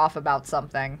pissed off about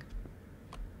something.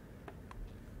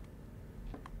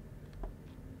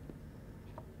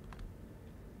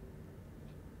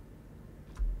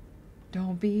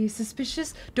 Don't be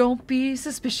suspicious. Don't be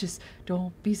suspicious.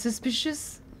 Don't be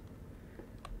suspicious.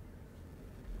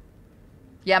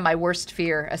 Yeah, my worst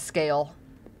fear, a scale.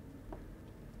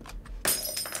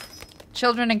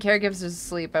 Children and caregivers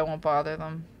asleep. I won't bother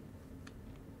them.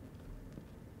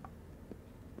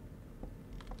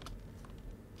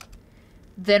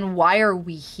 Then why are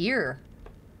we here?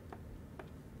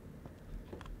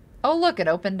 Oh, look, an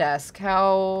open desk.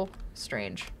 How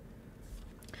strange.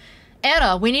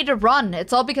 Anna, we need to run.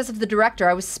 It's all because of the director.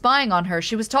 I was spying on her.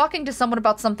 She was talking to someone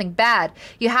about something bad.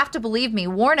 You have to believe me.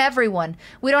 Warn everyone.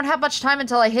 We don't have much time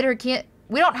until I hit her key.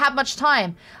 We don't have much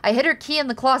time. I hid her key in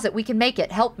the closet. We can make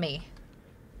it. Help me.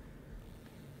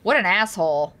 What an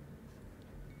asshole.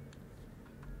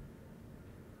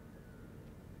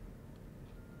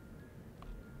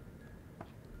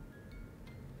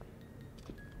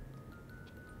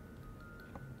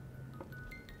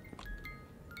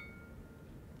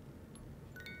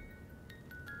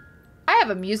 I have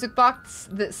a music box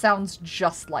that sounds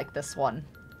just like this one.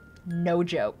 No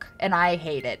joke. And I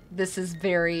hate it. This is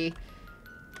very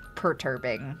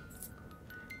perturbing.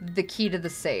 The key to the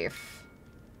safe.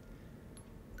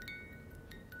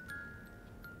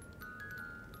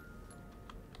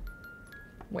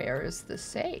 Where is the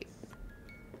safe?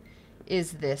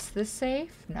 Is this the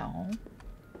safe? No.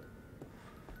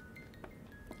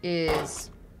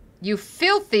 Is... You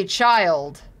filthy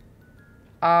child!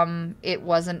 It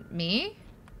wasn't me?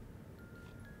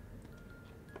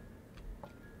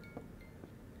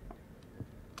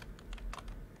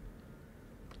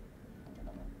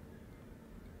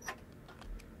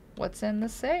 What's in the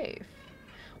safe?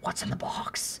 What's in the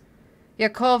box?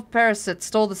 Yakov Peresit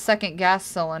stole the second gas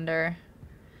cylinder.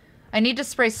 I need to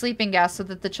spray sleeping gas so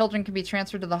that the children can be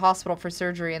transferred to the hospital for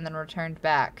surgery and then returned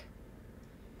back.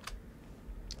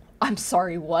 I'm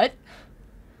sorry, what?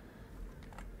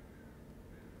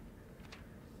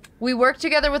 We worked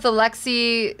together with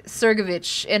Alexei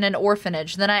Sergeyevich in an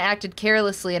orphanage. Then I acted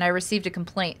carelessly and I received a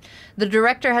complaint. The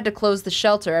director had to close the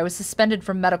shelter. I was suspended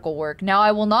from medical work. Now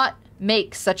I will not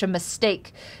make such a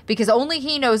mistake because only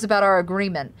he knows about our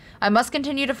agreement. I must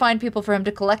continue to find people for him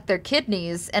to collect their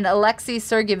kidneys, and Alexei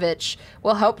Sergeyevich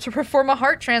will help to perform a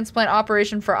heart transplant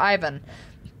operation for Ivan.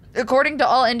 According to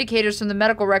all indicators from the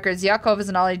medical records, Yakov is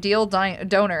an ideal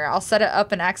donor. I'll set it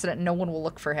up an accident and no one will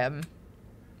look for him.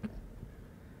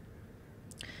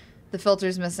 The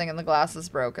filter's missing and the glass is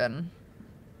broken.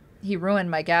 He ruined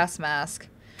my gas mask.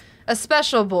 A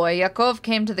special boy, Yakov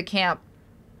came to the camp.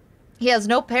 He has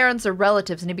no parents or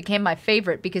relatives, and he became my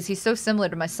favorite because he's so similar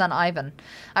to my son Ivan.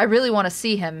 I really want to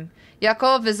see him.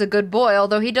 Yakov is a good boy,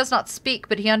 although he does not speak,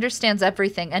 but he understands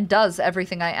everything and does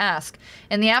everything I ask.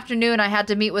 In the afternoon, I had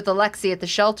to meet with Alexei at the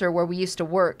shelter where we used to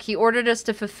work. He ordered us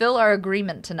to fulfill our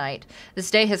agreement tonight. This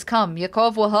day has come.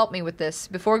 Yakov will help me with this.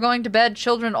 Before going to bed,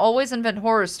 children always invent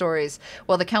horror stories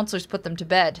while the counselors put them to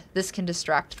bed. This can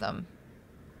distract them.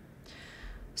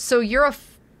 So you're a...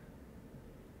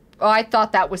 Oh, I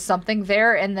thought that was something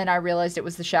there, and then I realized it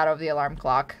was the shadow of the alarm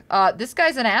clock. This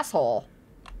guy's an asshole.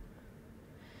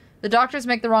 The doctors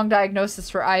make the wrong diagnosis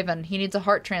for Ivan. He needs a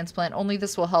heart transplant. Only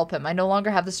this will help him. I no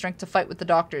longer have the strength to fight with the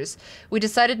doctors. We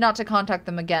decided not to contact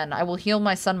them again. I will heal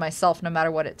my son myself, no matter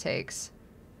what it takes.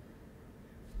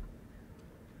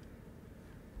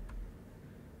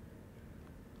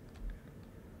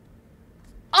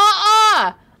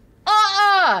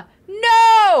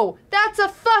 No! That's a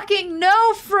fucking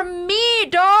no from me,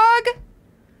 dog!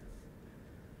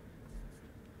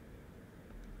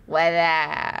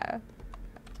 What?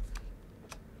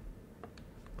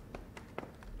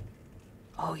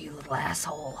 Oh, you little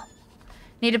asshole.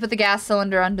 Need to put the gas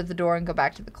cylinder under the door and go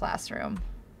back to the classroom.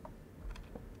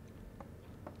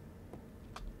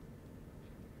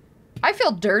 I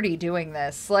feel dirty doing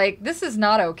this. Like, this is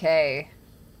not okay.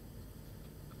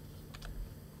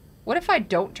 What if I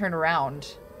don't turn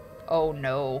around? Oh,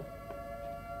 no.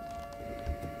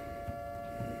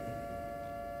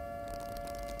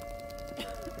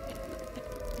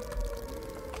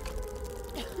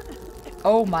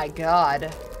 Oh, my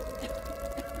God.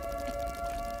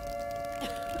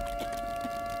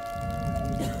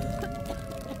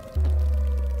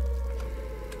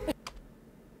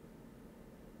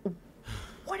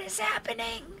 What is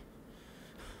happening?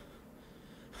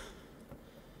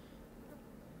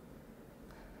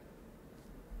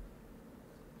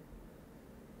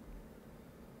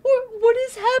 What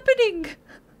is happening?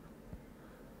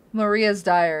 Maria's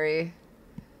diary.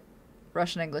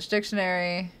 Russian English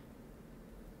dictionary.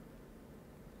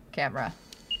 Camera.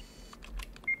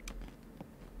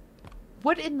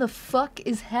 What in the fuck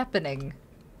is happening?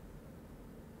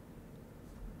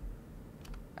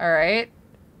 Alright.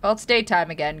 Well, it's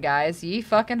daytime again, guys. Ye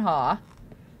fucking haw.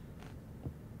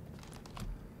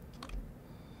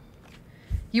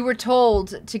 You were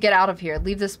told to get out of here.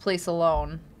 Leave this place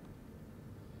alone.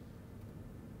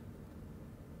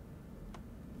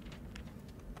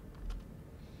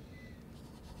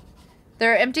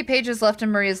 There are empty pages left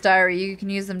in Maria's diary. You can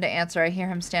use them to answer. I hear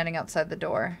him standing outside the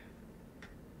door.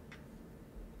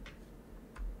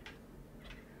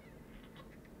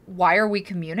 Why are we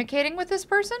communicating with this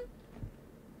person?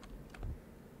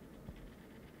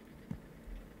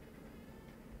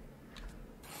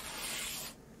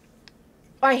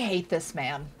 I hate this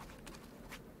man.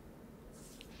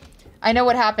 I know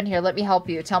what happened here. Let me help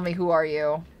you. Tell me, who are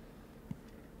you?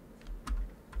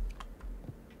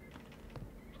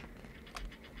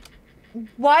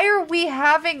 Why are we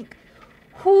having...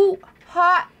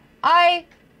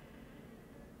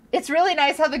 It's really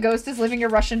nice how the ghost is leaving your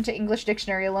Russian to English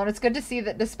dictionary alone. It's good to see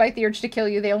that despite the urge to kill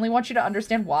you, they only want you to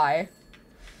understand why.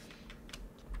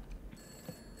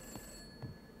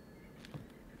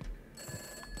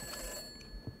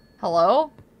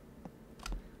 Hello?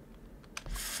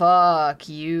 Fuck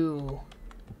you.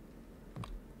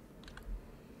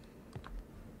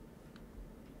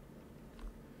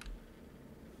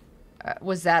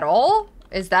 Was that all?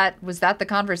 Was that the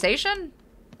conversation?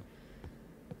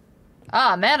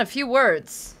 Ah, man, a few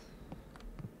words.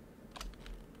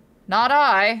 Not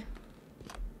I.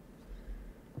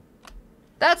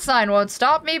 That sign won't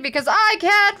stop me because I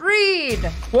can't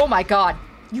read! Oh my god.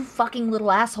 You fucking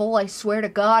little asshole, I swear to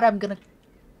God,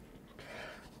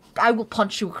 I will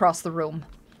punch you across the room.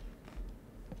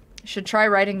 Should try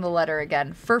writing the letter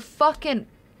again. For fucking...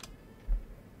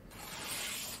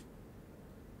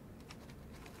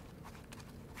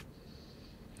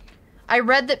 I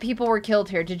read that people were killed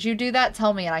here. Did you do that?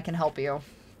 Tell me and I can help you.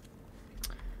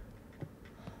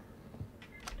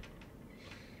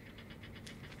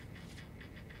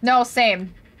 No,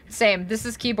 same. Same. This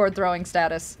is keyboard throwing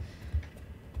status.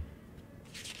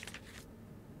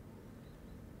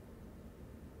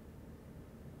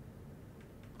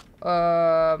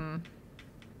 Are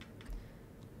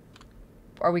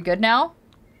we good now?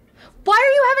 Why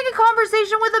are you having a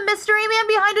conversation with a mystery man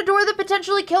behind a door that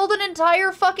potentially killed an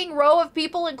entire fucking row of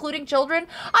people, including children?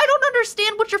 I don't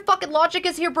understand what your fucking logic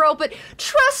is here, bro, but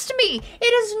trust me, it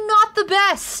is not the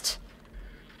best.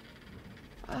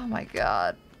 Oh my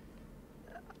god.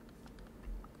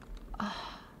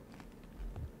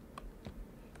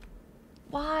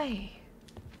 Why?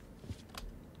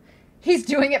 He's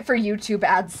doing it for YouTube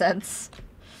AdSense.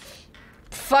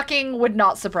 Fucking would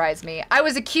not surprise me. I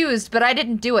was accused, but I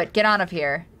didn't do it. Get out of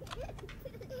here.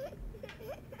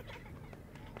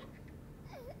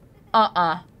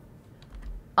 Uh-uh.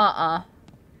 Uh-uh.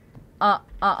 Uh-uh.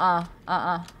 Uh-uh.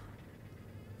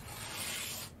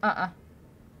 Uh-uh.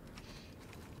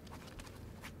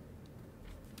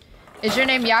 Is your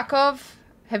name Yakov?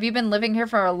 Have you been living here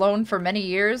alone for many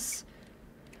years?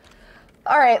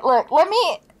 Alright, look, let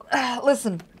me...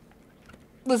 listen.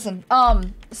 Listen,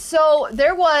 so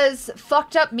there was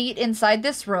fucked up meat inside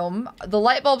this room. The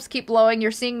light bulbs keep blowing.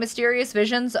 You're seeing mysterious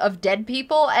visions of dead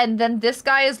people. And then this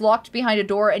guy is locked behind a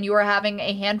door and you are having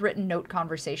a handwritten note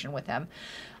conversation with him.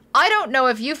 I don't know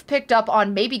if you've picked up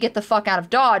on maybe get the fuck out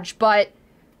of Dodge, but...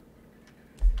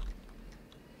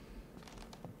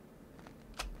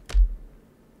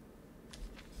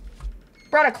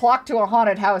 brought a clock to a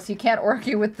haunted house. You can't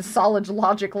argue with the solid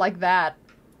logic like that.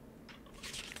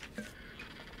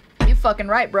 You fucking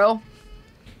right, bro.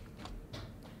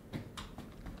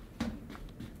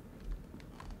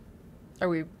 Are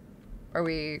we, what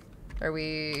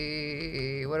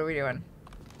are we doing?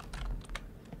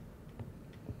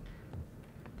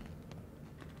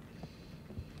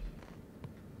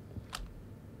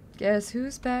 Guess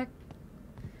who's back?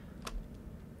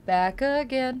 Back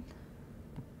again.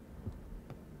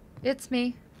 It's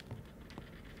me.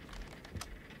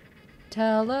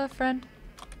 Tell a friend.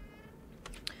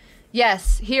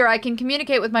 Yes, here I can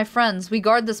communicate with my friends. We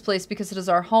guard this place because it is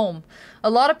our home. A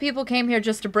lot of people came here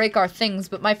just to break our things,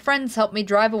 but my friends help me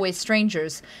drive away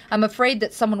strangers. I'm afraid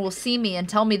that someone will see me and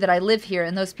tell me that I live here,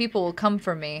 and those people will come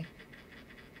for me.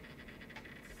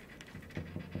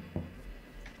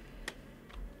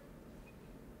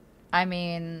 I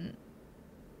mean...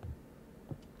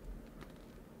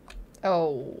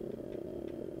 oh...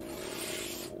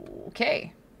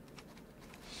 okay.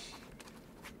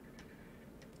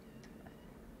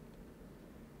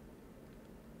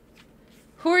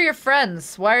 Who are your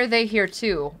friends? Why are they here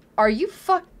too? Are you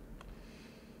fuck...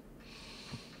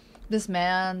 This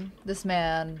man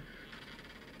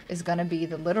is gonna be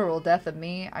the literal death of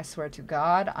me. I swear to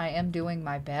God, I am doing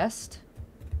my best.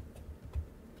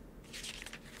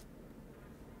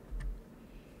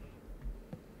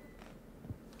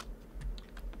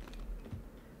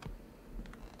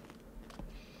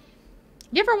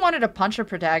 You ever wanted to punch a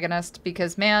protagonist?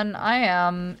 Because, man, I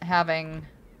am having...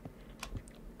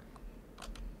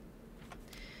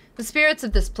 The spirits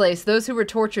of this place, those who were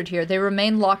tortured here, they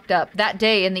remain locked up. That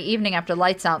day, in the evening after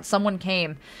lights out, someone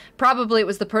came. Probably it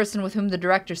was the person with whom the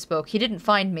director spoke. He didn't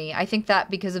find me. I think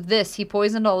that because of this, he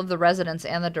poisoned all of the residents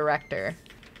and the director.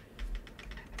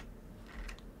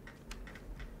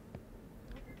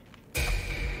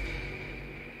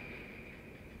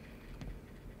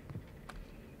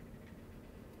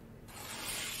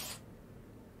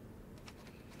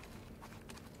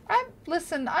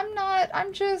 Listen,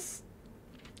 I'm just...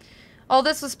 All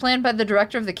this was planned by the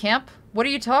director of the camp? What are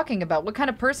you talking about? What kind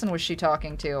of person was she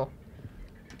talking to?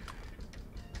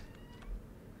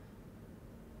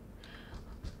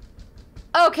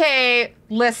 Okay,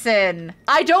 listen.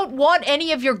 I don't want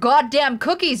any of your goddamn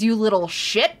cookies, you little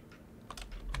shit.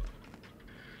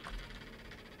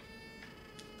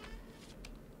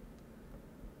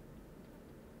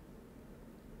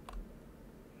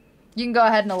 You can go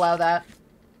ahead and allow that.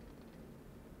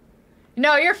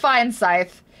 No, you're fine,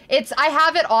 Scythe. I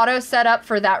have it auto set up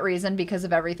for that reason because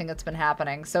of everything that's been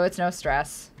happening, so it's no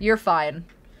stress. You're fine.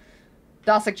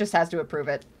 Dosick just has to approve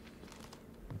it.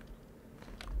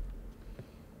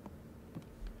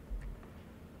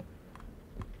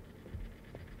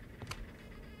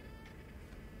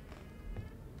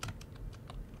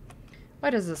 Why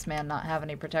does this man not have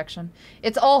any protection?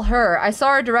 It's all her. I saw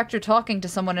our director talking to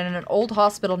someone in an old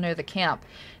hospital near the camp.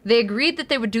 They agreed that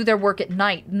they would do their work at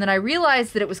night, and then I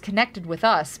realized that it was connected with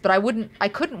us, but I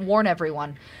couldn't warn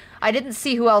everyone. I didn't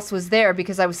see who else was there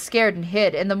because I was scared and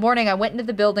hid. In the morning, I went into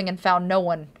the building and found no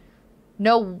one.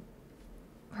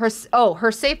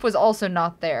 Her safe was also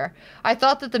not there. I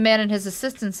thought that the man and his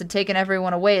assistants had taken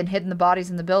everyone away and hidden the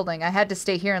bodies in the building. I had to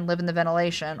stay here and live in the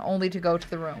ventilation, only to go to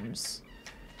the rooms.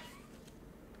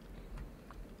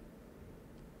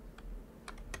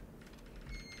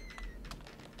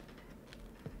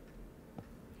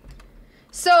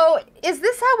 So, is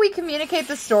this how we communicate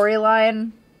the storyline?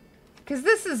 Because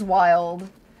this is wild.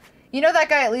 You know that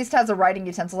guy at least has a writing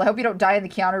utensil. I hope you don't die in the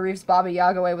Keanu Reeves Baba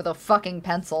Yaga way with a fucking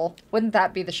pencil. Wouldn't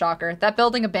that be the shocker? That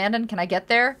building abandoned? Can I get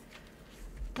there?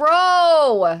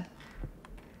 Bro!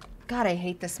 God, I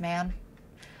hate this man.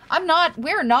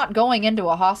 We're not going into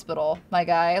a hospital, my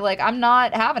guy. Like, I'm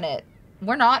not having it.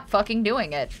 We're not fucking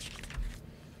doing it.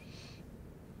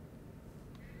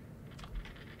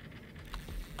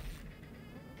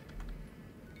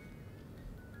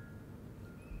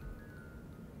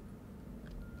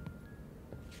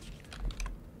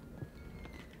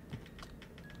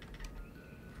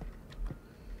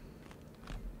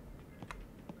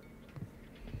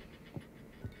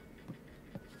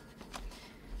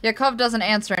 Yakov doesn't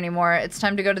answer anymore. It's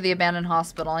time to go to the abandoned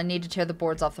hospital. I need to tear the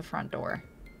boards off the front door.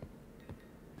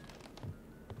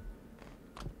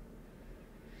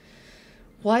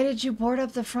 Why did you board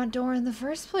up the front door in the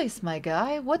first place, my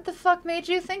guy? What the fuck made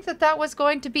you think that that was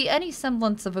going to be any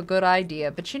semblance of a good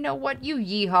idea? But you know what? You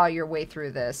yeehaw your way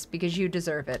through this, because you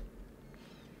deserve it.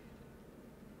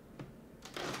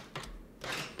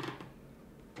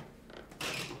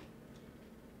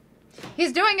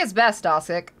 He's doing his best,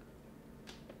 Osik.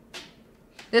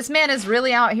 This man is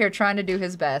really out here trying to do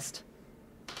his best.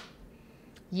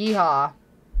 Yeehaw.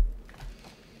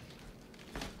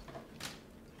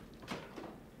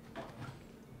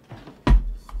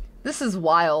 This is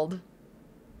wild.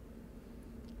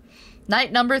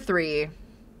 Night number 3.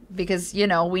 Because, you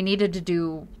know, we needed to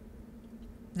do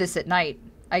this at night,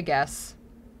 I guess.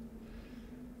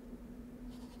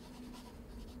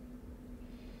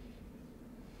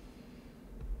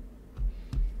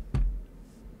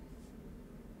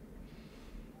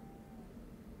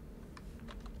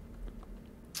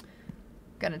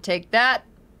 Gonna take that.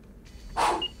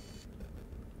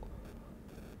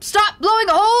 Stop blowing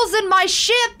holes in my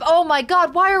ship! Oh my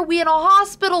god, why are we in a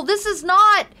hospital? This is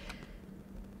not...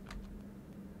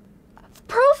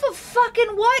 proof of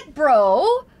fucking what,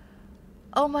 bro?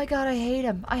 Oh my god, I hate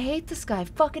him. I hate this guy. I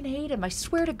fucking hate him. I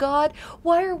swear to god,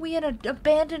 why are we in an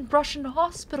abandoned Russian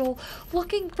hospital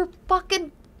looking for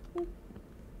fucking...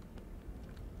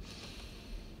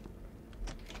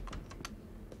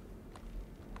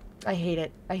 I hate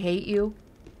it. I hate you.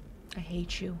 I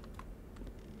hate you.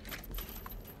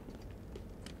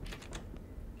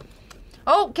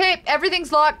 Okay,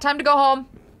 everything's locked. Time to go home.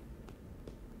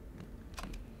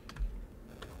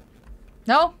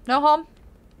 No? No home?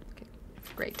 Okay,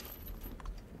 great.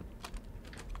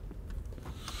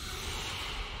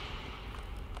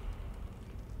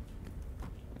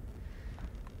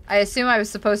 I assume I was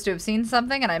supposed to have seen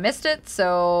something and I missed it,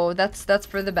 so that's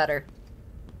for the better.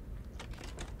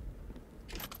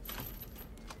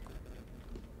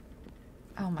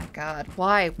 Oh my god,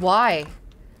 why? Why?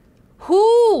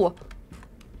 Who?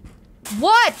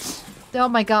 What? Oh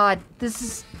my god, this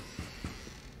is...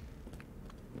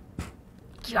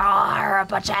 You're a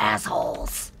bunch of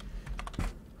assholes.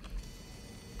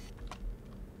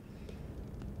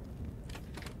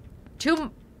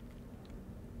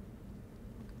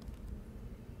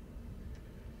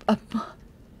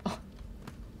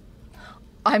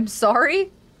 I'm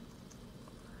sorry?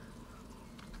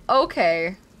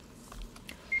 Okay.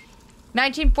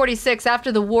 1946,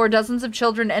 after the war, dozens of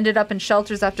children ended up in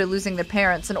shelters after losing their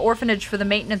parents. An orphanage for the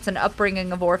maintenance and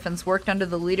upbringing of orphans worked under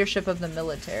the leadership of the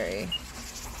military.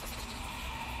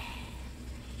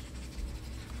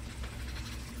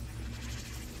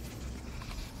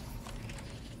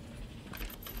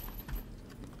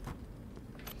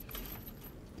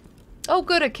 Oh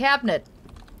good, a cabinet.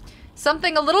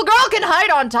 Something a little girl can hide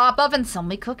on top of and sell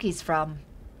me cookies from.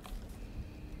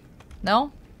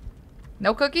 No?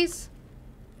 No cookies?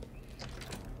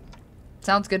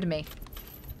 Sounds good to me.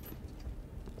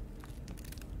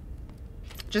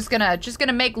 Just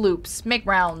gonna make loops, make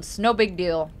rounds, no big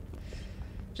deal.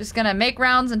 Just gonna make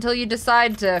rounds until you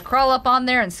decide to crawl up on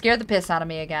there and scare the piss out of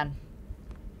me again.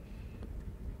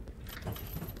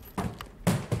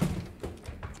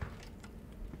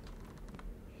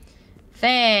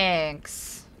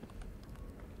 Thanks.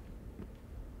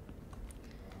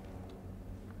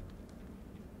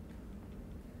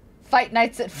 Fight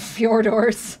nights at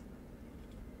Fjordors.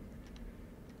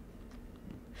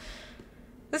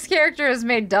 This character has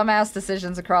made dumbass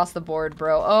decisions across the board,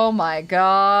 bro. Oh my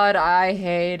god, I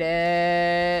hate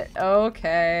it.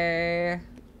 Okay.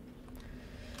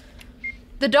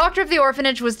 The doctor of the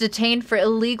orphanage was detained for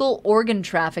illegal organ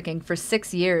trafficking for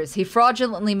 6 years. He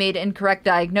fraudulently made incorrect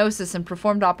diagnosis and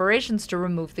performed operations to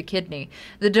remove the kidney.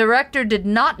 The director did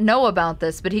not know about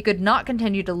this, but he could not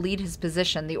continue to lead his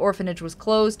position. The orphanage was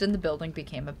closed and the building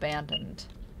became abandoned.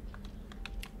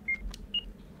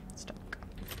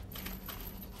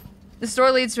 This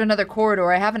door leads to another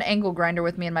corridor. I have an angle grinder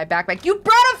with me in my backpack. You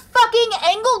brought a fucking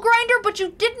angle grinder, but you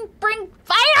didn't bring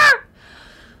fire?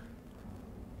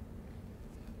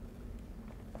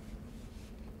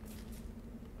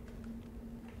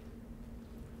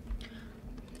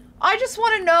 I just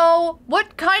want to know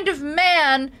what kind of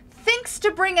man thinks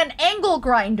to bring an angle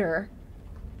grinder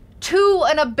to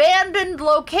an abandoned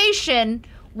location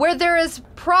where there is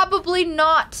probably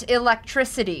not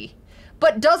electricity,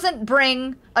 but doesn't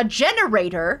bring a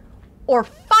generator or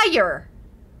fire.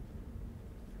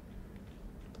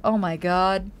 Oh my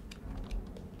god.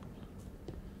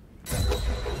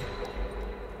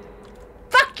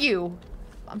 Fuck you!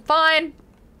 I'm fine.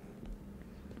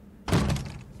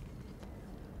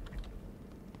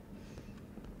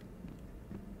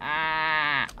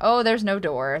 Oh, there's no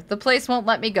door. The place won't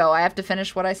let me go. I have to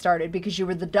finish what I started because you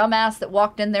were the dumbass that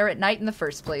walked in there at night in the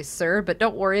first place, sir. But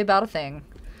don't worry about a thing.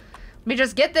 Let me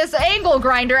just get this angle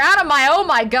grinder out of my... Oh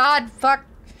my god, fuck.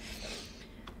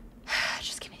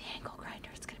 Just give me the angle grinder.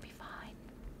 It's gonna be fine.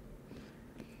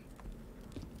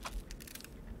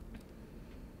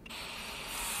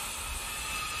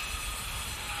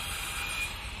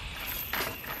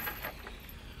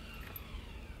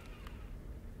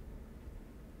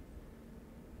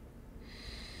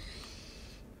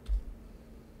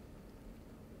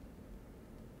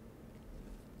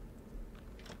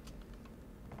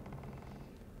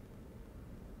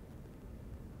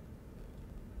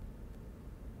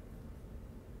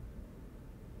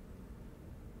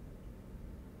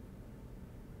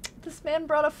 This man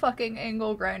brought a fucking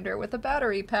angle grinder with a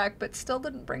battery pack, but still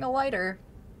didn't bring a lighter.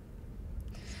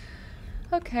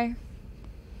 Okay.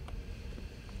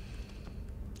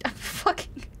 I'm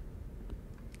fucking...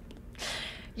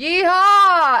 Yeehaw,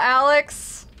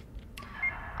 Alex!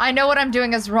 I know what I'm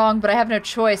doing is wrong, but I have no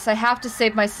choice. I have to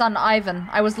save my son, Ivan.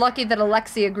 I was lucky that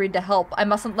Alexei agreed to help. I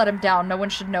mustn't let him down. No one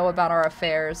should know about our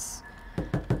affairs.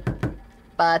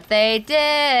 But they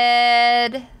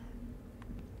did.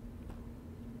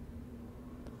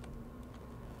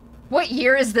 What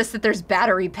year is this that there's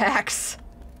battery packs?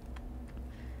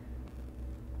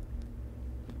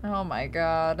 Oh my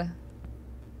god.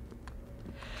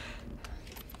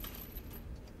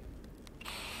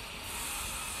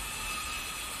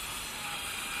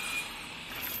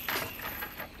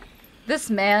 This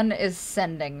man is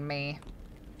sending me.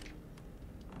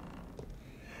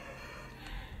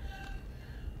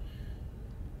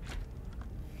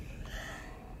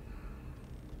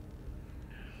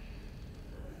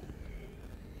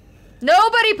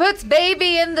 Nobody puts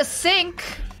baby in the sink.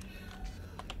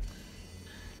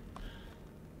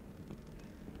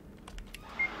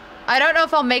 I don't know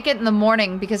if I'll make it in the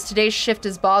morning because today's shift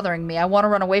is bothering me. I want to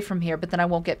run away from here, but then I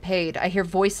won't get paid. I hear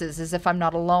voices as if I'm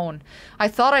not alone. I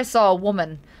thought I saw a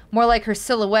woman, more like her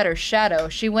silhouette or shadow.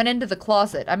 She went into the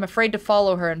closet. I'm afraid to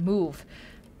follow her and move.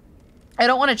 I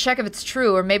don't want to check if it's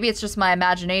true, or maybe it's just my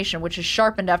imagination, which is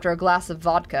sharpened after a glass of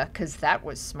vodka, because that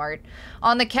was smart.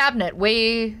 On the cabinet,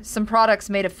 weigh some products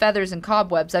made of feathers and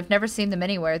cobwebs. I've never seen them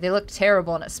anywhere. They look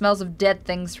terrible, and it smells of dead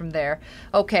things from there.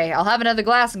 Okay, I'll have another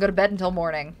glass and go to bed until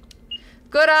morning.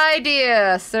 Good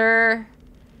idea, sir.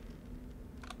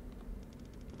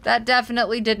 That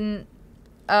definitely didn't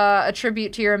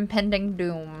attribute to your impending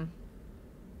doom.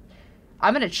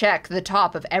 I'm gonna check the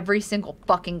top of every single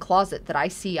fucking closet that I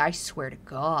see, I swear to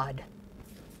God.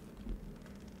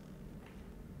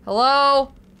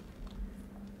 Hello?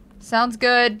 Sounds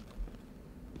good.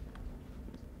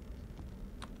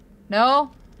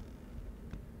 No?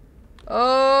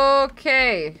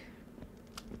 Okay.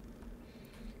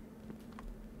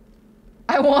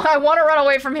 I want to run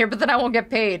away from here, but then I won't get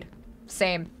paid.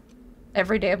 Same.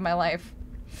 Every day of my life.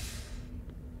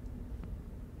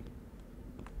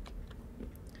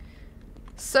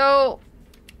 So,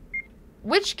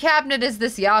 which cabinet is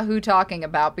this Yahoo talking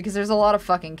about? Because there's a lot of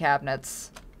fucking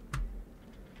cabinets.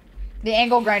 The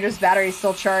angle grinder's battery's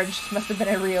still charged. Must have been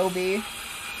a Ryobi.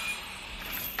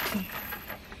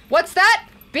 What's that?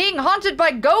 Being haunted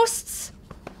by ghosts?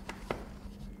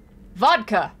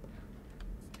 Vodka.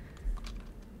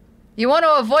 You want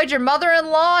to avoid your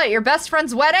mother-in-law at your best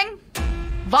friend's wedding?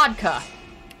 Vodka.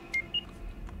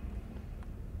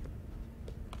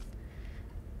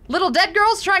 Little dead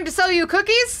girls trying to sell you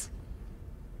cookies?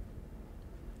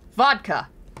 Vodka.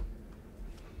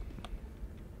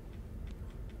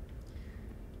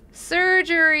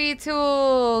 Surgery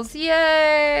tools.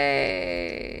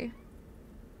 Yay.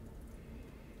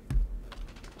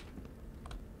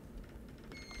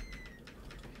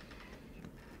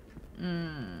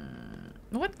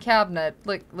 What cabinet?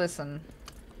 Like, listen.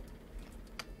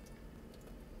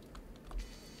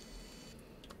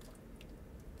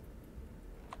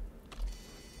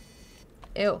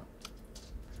 Ew.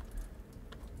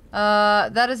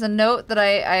 That is a note that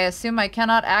I assume I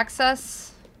cannot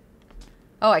access.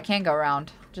 Oh, I can go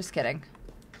around. Just kidding.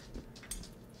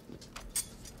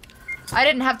 I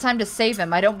didn't have time to save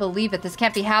him. I don't believe it. This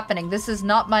can't be happening. This is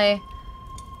not my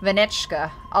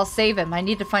Venechka. I'll save him. I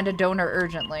need to find a donor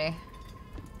urgently.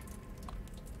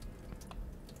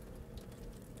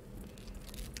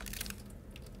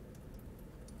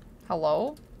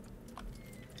 Hello?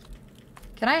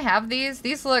 Can I have these?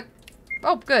 These look...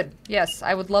 Oh, good. Yes,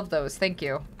 I would love those. Thank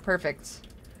you. Perfect.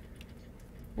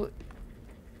 Well,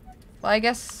 I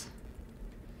guess...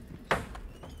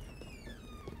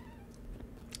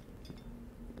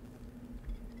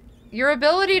 Your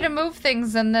ability to move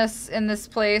things in this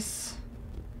place,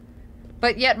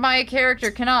 but yet my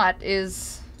character cannot,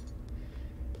 is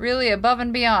really above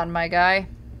and beyond, my guy.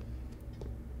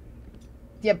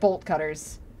 Yeah, bolt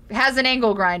cutters. Has an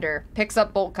angle grinder. Picks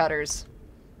up bolt cutters.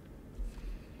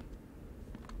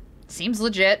 Seems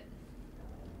legit.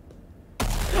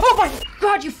 Oh my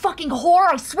god, you fucking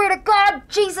whore! I swear to God!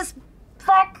 Jesus!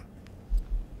 Fuck!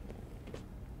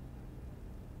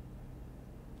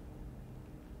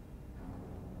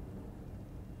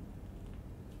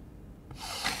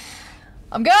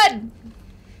 I'm good!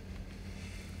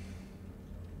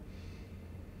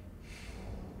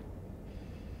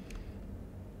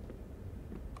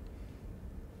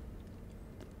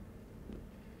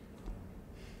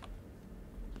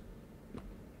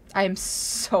 I am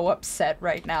so upset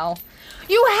right now.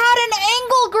 You had an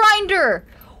angle grinder!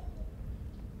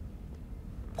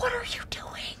 What are you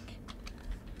doing?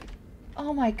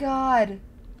 Oh my god.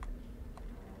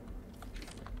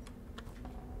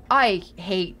 I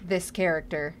hate this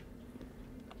character.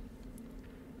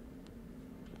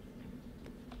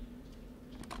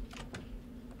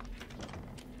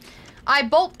 I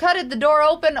bolt cutted the door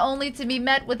open only to be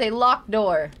met with a locked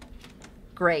door.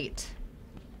 Great.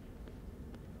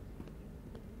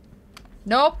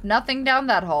 Nope, nothing down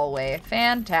that hallway.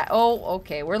 Oh,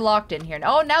 okay, we're locked in here.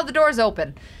 Oh, now the door's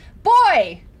open.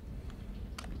 Boy!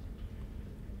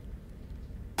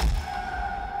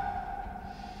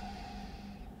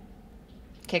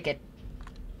 Kick it.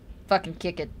 Fucking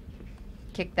kick it.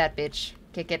 Kick that bitch.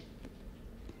 Kick it.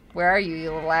 Where are you,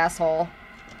 you little asshole?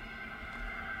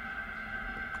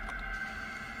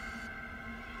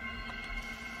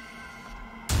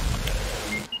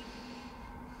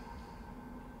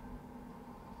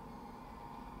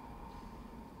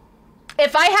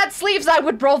 If I had sleeves, I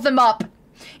would roll them up.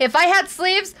 If I had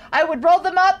sleeves, I would roll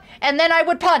them up, and then I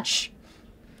would punch.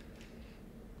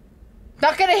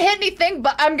 Not gonna hit anything,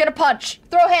 but I'm gonna punch.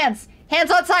 Throw hands.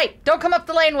 Hands on sight. Don't come up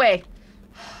the laneway.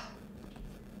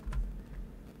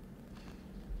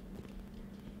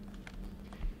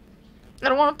 I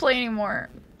don't want to play anymore.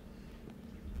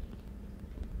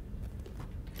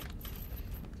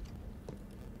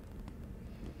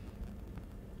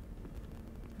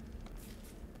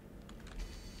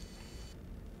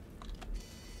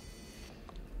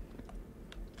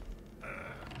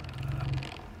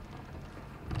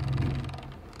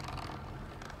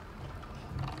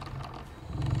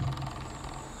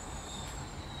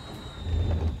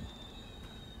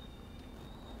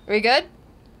 We good?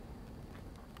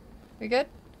 We good?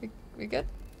 We good?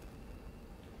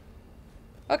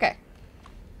 Okay.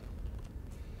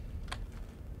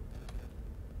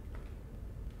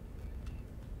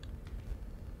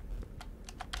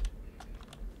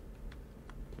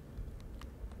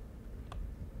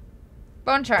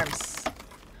 Bone charms.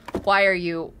 Why are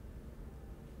you...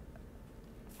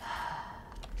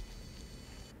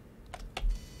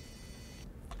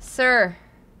 Sir.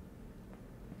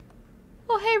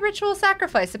 Oh, hey, ritual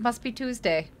sacrifice. It must be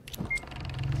Tuesday.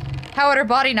 How would her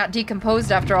body not decomposed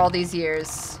after all these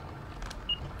years?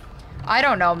 I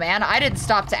don't know, man. I didn't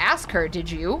stop to ask her,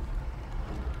 did you?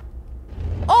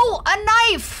 Oh,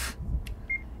 a knife!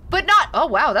 But not... Oh,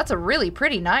 wow, that's a really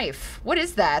pretty knife. What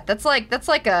is that? That's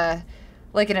like a...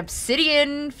 Like an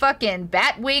obsidian fucking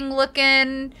bat wing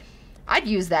looking... I'd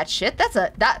use that shit. That's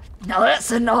a... Now that's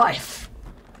a knife.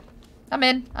 I'm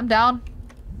in. I'm down.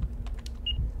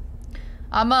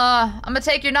 I'm gonna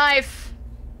take your knife.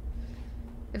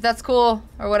 If that's cool,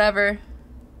 or whatever.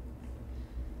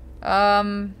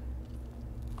 Let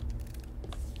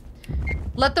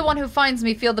the one who finds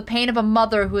me feel the pain of a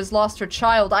mother who has lost her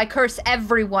child. I curse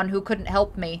everyone who couldn't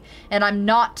help me, and I'm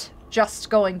not just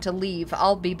going to leave.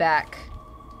 I'll be back.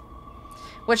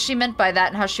 What she meant by that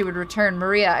and how she would return.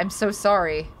 Maria, I'm so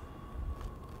sorry.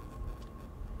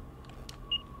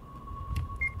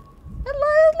 A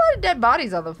lot of dead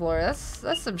bodies on the floor.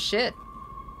 That's some shit.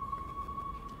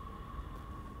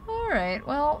 Alright,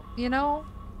 well, you know.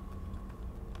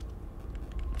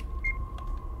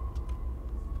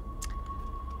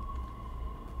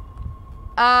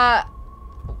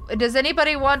 Does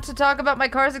anybody want to talk about my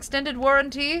car's extended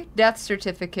warranty? Death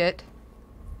certificate.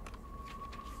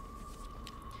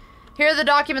 Here are the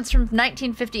documents from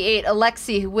 1958.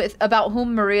 Alexei, about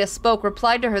whom Maria spoke,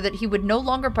 replied to her that he would no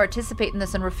longer participate in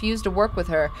this and refused to work with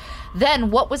her.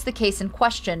 Then, what was the case in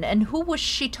question, and who was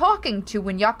she talking to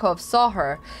when Yakov saw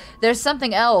her? There's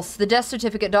something else. The death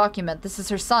certificate document. This is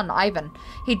her son, Ivan.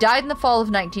 He died in the fall of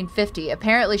 1950.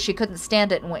 Apparently, she couldn't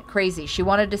stand it and went crazy. She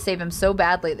wanted to save him so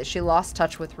badly that she lost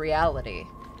touch with reality.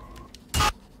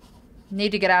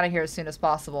 Need to get out of here as soon as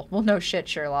possible. Well, no shit,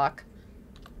 Sherlock.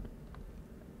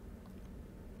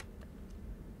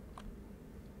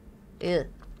 Ew.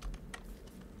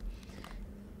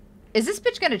 Is this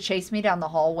bitch gonna chase me down the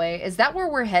hallway? Is that where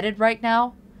we're headed right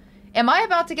now? Am I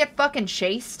about to get fucking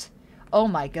chased? Oh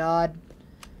my god.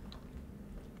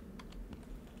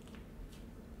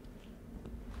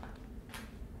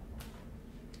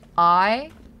 I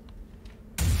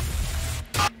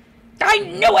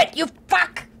knew it, you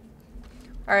fuck!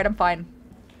 Alright, I'm fine.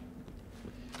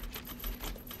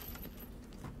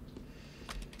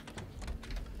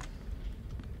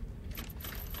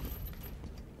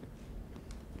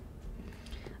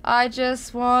 I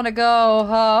just wanna go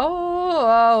home.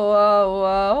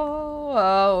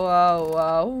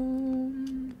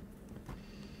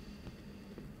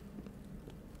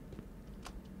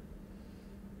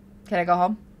 Can I go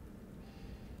home?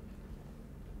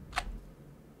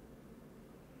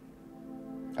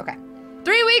 Okay.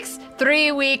 3 weeks!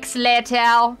 3 weeks later.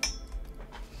 Oh,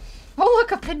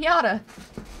 look, a piñata.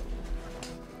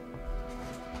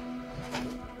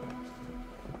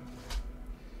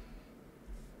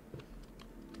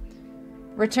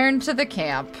 Return to the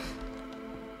camp.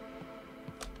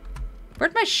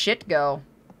 Where'd my shit go?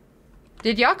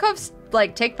 Did Yakov,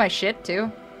 like, take my shit,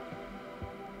 too?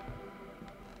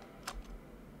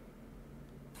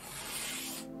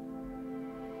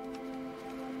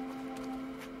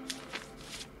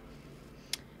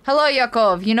 Hello,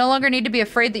 Yakov. You no longer need to be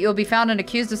afraid that you'll be found and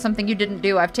accused of something you didn't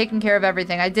do. I've taken care of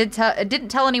everything. I didn't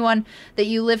tell anyone that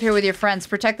you live here with your friends.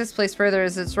 Protect this place further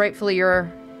as it's rightfully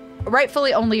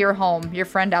only your home. Your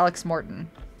friend, Alex Morton.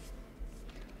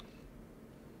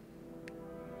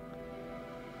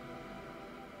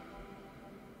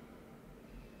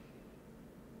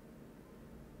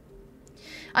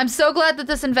 I'm so glad that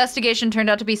this investigation turned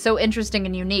out to be so interesting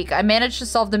and unique. I managed to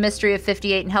solve the mystery of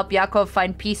 58 and help Yakov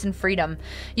find peace and freedom.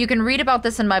 You can read about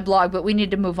this in my blog, but we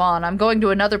need to move on. I'm going to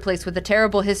another place with a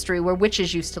terrible history where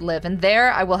witches used to live, and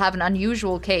there I will have an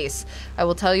unusual case. I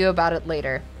will tell you about it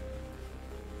later.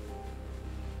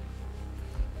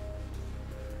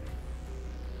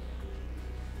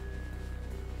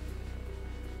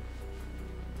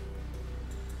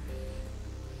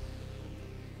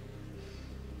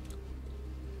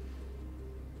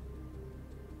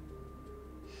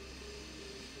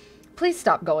 Please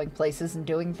stop going places and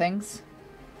doing things.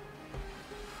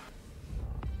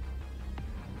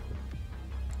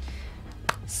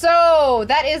 So,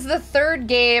 that is the third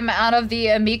game out of the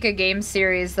Amica game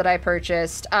series that I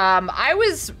purchased. I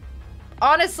was,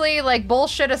 honestly, like,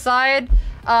 bullshit aside,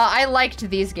 I liked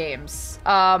these games.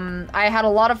 I had a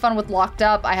lot of fun with Locked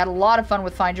Up, I had a lot of fun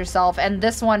with Find Yourself, and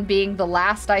this one being the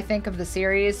last, I think, of the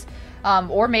series.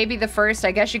 Or maybe the first.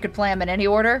 I guess you could play them in any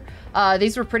order.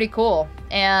 These were pretty cool.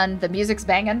 And the music's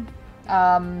banging.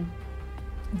 The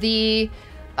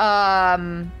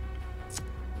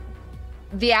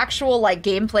actual, like,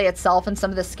 gameplay itself and some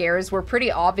of the scares were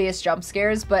pretty obvious jump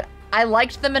scares, but I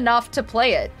liked them enough to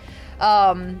play it.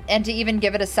 And to even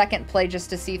give it a second play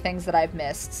just to see things that I've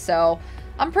missed. So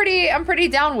I'm pretty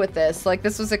down with this. Like,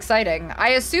 this was exciting.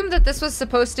 I assume that this was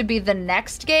supposed to be the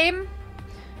next game.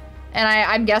 And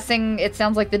I'm guessing it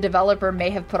sounds like the developer may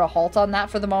have put a halt on that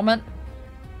for the moment.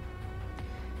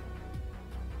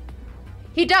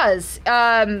 He does.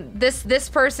 This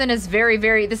person is very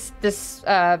this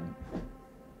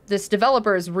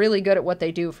developer is really good at what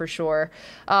they do for sure.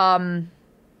 Oh,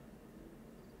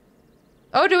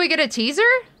 do we get a teaser?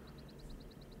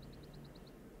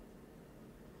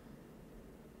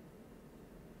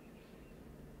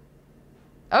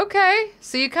 Okay,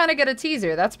 so you kind of get a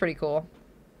teaser. That's pretty cool.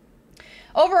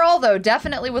 Overall, though,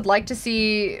 definitely would like to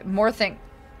see more things.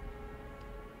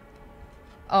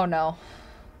 Oh, no.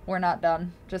 We're not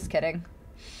done. Just kidding.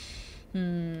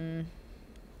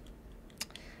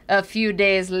 A few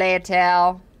days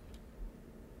later.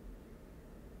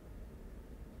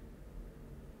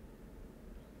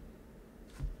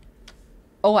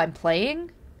 Oh, I'm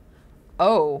playing?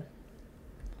 Oh.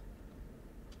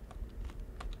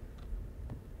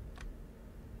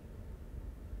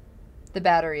 The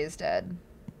battery is dead.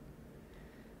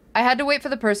 I had to wait for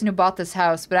the person who bought this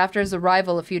house, but after his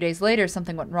arrival a few days later,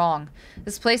 something went wrong.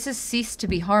 This place has ceased to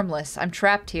be harmless. I'm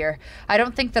trapped here. I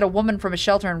don't think that a woman from a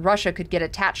shelter in Russia could get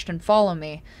attached and follow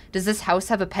me. Does this house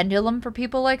have a pendulum for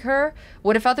people like her?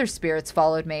 What if other spirits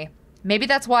followed me? Maybe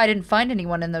that's why I didn't find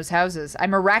anyone in those houses. I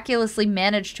miraculously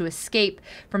managed to escape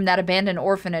from that abandoned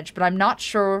orphanage, but I'm not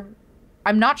sure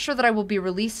that I will be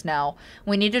released now.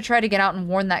 We need to try to get out and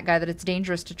warn that guy that it's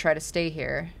dangerous to try to stay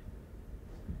here.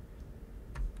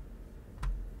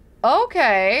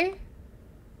 Okay.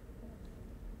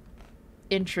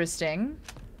 Interesting.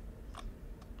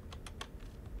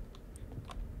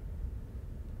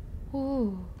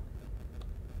 Ooh.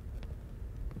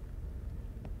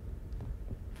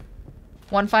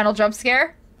 One final jump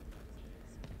scare.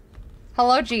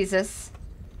 Hello, Jesus.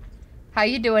 How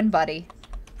you doing, buddy?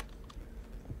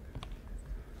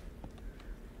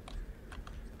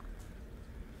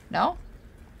 No?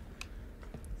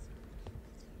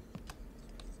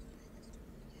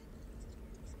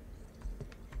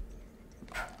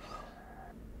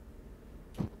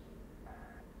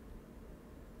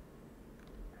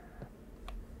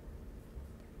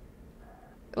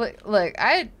 Look,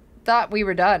 I thought we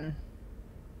were done.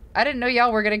 I didn't know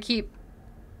y'all were gonna keep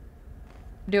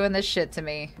doing this shit to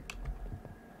me.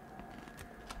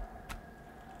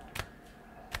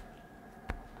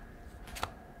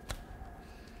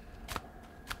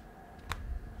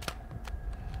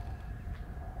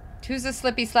 Who's a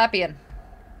slippy slappian?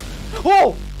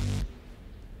 Whoa!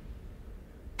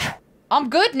 I'm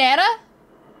good, Nana.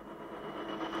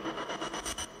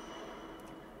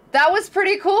 That was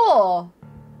pretty cool.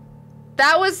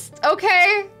 That was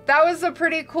okay. That was a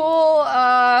pretty cool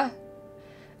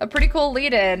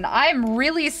lead-in. I'm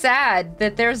really sad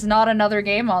that there's not another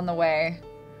game on the way.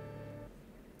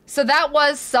 So that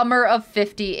was Summer of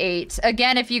 58.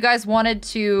 Again, if you guys wanted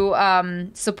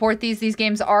to support these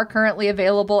games are currently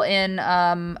available in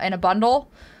a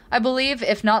bundle, I believe.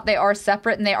 If not, they are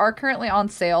separate and they are currently on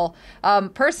sale.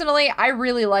 Personally, I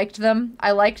really liked them.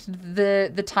 I liked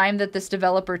the time that this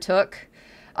developer took.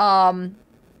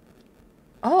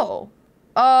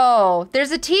 Oh,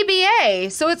 there's a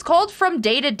TBA. So it's called From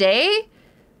Day to Day.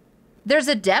 There's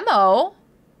a demo.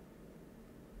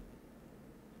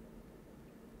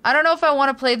 I don't know if I want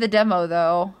to play the demo,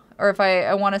 though. Or if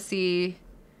I want to see...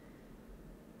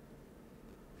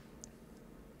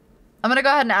 I'm going to go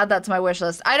ahead and add that to my wish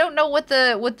list. I don't know what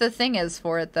the thing is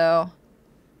for it, though.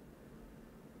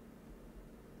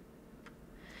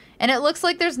 And it looks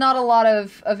like there's not a lot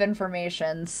of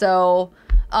information. So,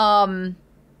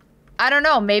 I don't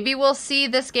know. Maybe we'll see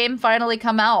this game finally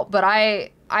come out. But I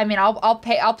mean, I'll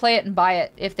play it and buy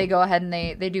it if they go ahead and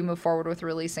they do move forward with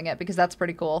releasing it, because that's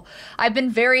pretty cool. I've been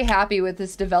very happy with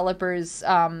this developer's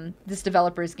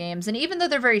games, and even though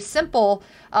they're very simple,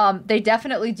 they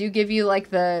definitely do give you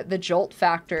like the jolt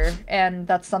factor, and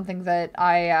that's something that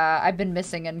I've been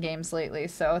missing in games lately.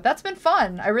 So that's been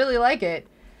fun. I really like it.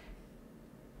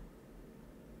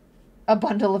 A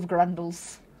bundle of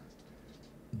grundles.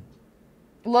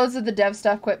 Loads of the dev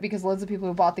stuff quit because loads of people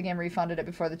who bought the game refunded it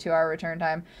before the 2-hour return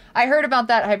time. I heard about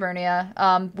that,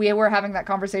 Hibernia. We were having that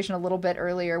conversation a little bit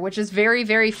earlier, which is very,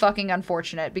 very fucking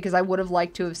unfortunate because I would have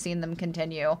liked to have seen them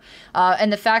continue.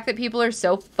 And the fact that people are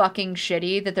so fucking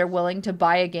shitty that they're willing to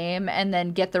buy a game and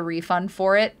then get the refund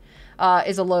for it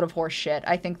is a load of horse shit.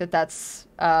 I think that that's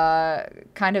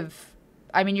kind of...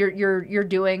 I mean, you're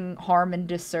doing harm and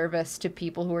disservice to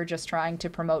people who are just trying to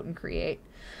promote and create.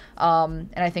 And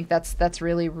I think that's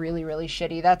really, really, really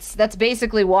shitty. That's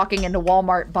basically walking into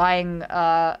Walmart, buying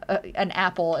an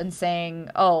apple and saying,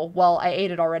 oh, well, I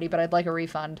ate it already, but I'd like a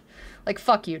refund. Like,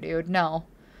 fuck you, dude. No.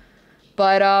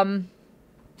 But,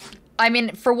 I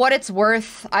mean, for what it's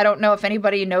worth, I don't know if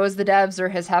anybody knows the devs or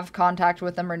has have contact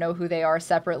with them or know who they are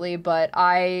separately, but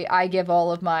I give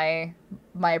all of my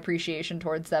appreciation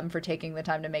towards them for taking the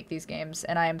time to make these games,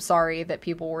 and I am sorry that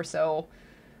people were so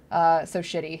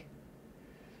shitty.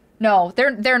 No,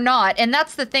 they're not, and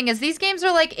that's the thing, is these games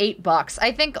are like $8.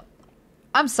 I think,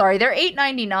 I'm sorry, they're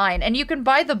 $8.99, and you can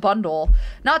buy the bundle.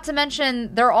 Not to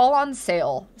mention, they're all on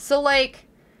sale. So, like,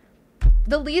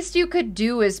 the least you could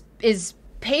do is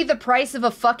pay the price of a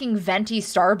fucking venti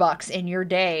Starbucks in your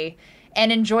day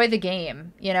and enjoy the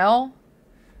game, you know?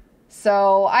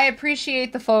 So, I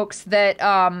appreciate the folks that,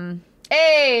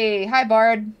 hey, hi,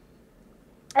 Bard.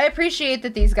 I appreciate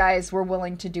that these guys were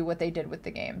willing to do what they did with the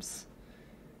games.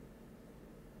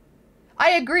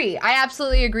 I agree. I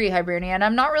absolutely agree, Hibernia, and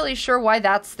I'm not really sure why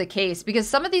that's the case, because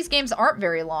some of these games aren't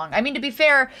very long. I mean, to be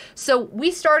fair, so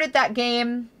we started that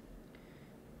game...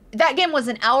 That game was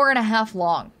an hour and a half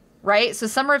long. right? So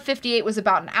Summer of 58 was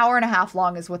about an hour and a half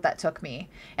long is what that took me.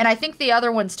 And I think the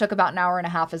other ones took about an hour and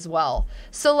a half as well.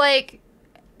 So, like,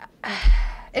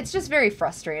 it's just very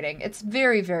frustrating. It's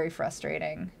very, very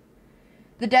frustrating.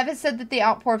 The dev has said that the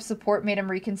outpour of support made him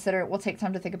reconsider. It will take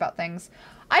time to think about things.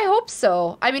 I hope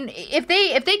so. I mean, if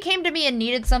they came to me and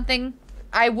needed something,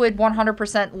 I would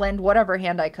 100% lend whatever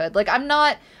hand I could. Like,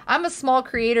 I'm a small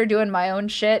creator doing my own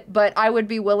shit, but I would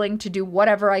be willing to do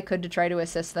whatever I could to try to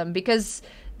assist them because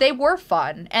they were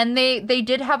fun and they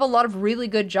did have a lot of really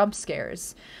good jump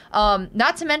scares.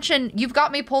 Not to mention, you've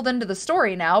got me pulled into the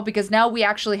story now because now we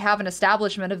actually have an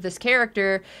establishment of this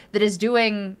character that is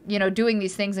doing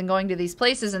these things and going to these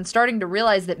places and starting to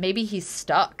realize that maybe he's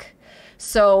stuck.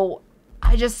 So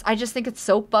I just think it's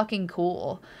so fucking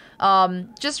cool.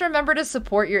 Just remember to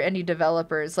support your indie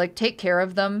developers. Like, take care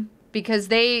of them because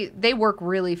they work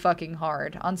really fucking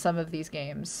hard on some of these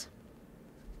games.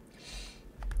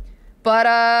 But,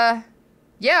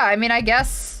 yeah, I mean, I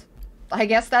guess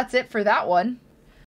that's it for that one.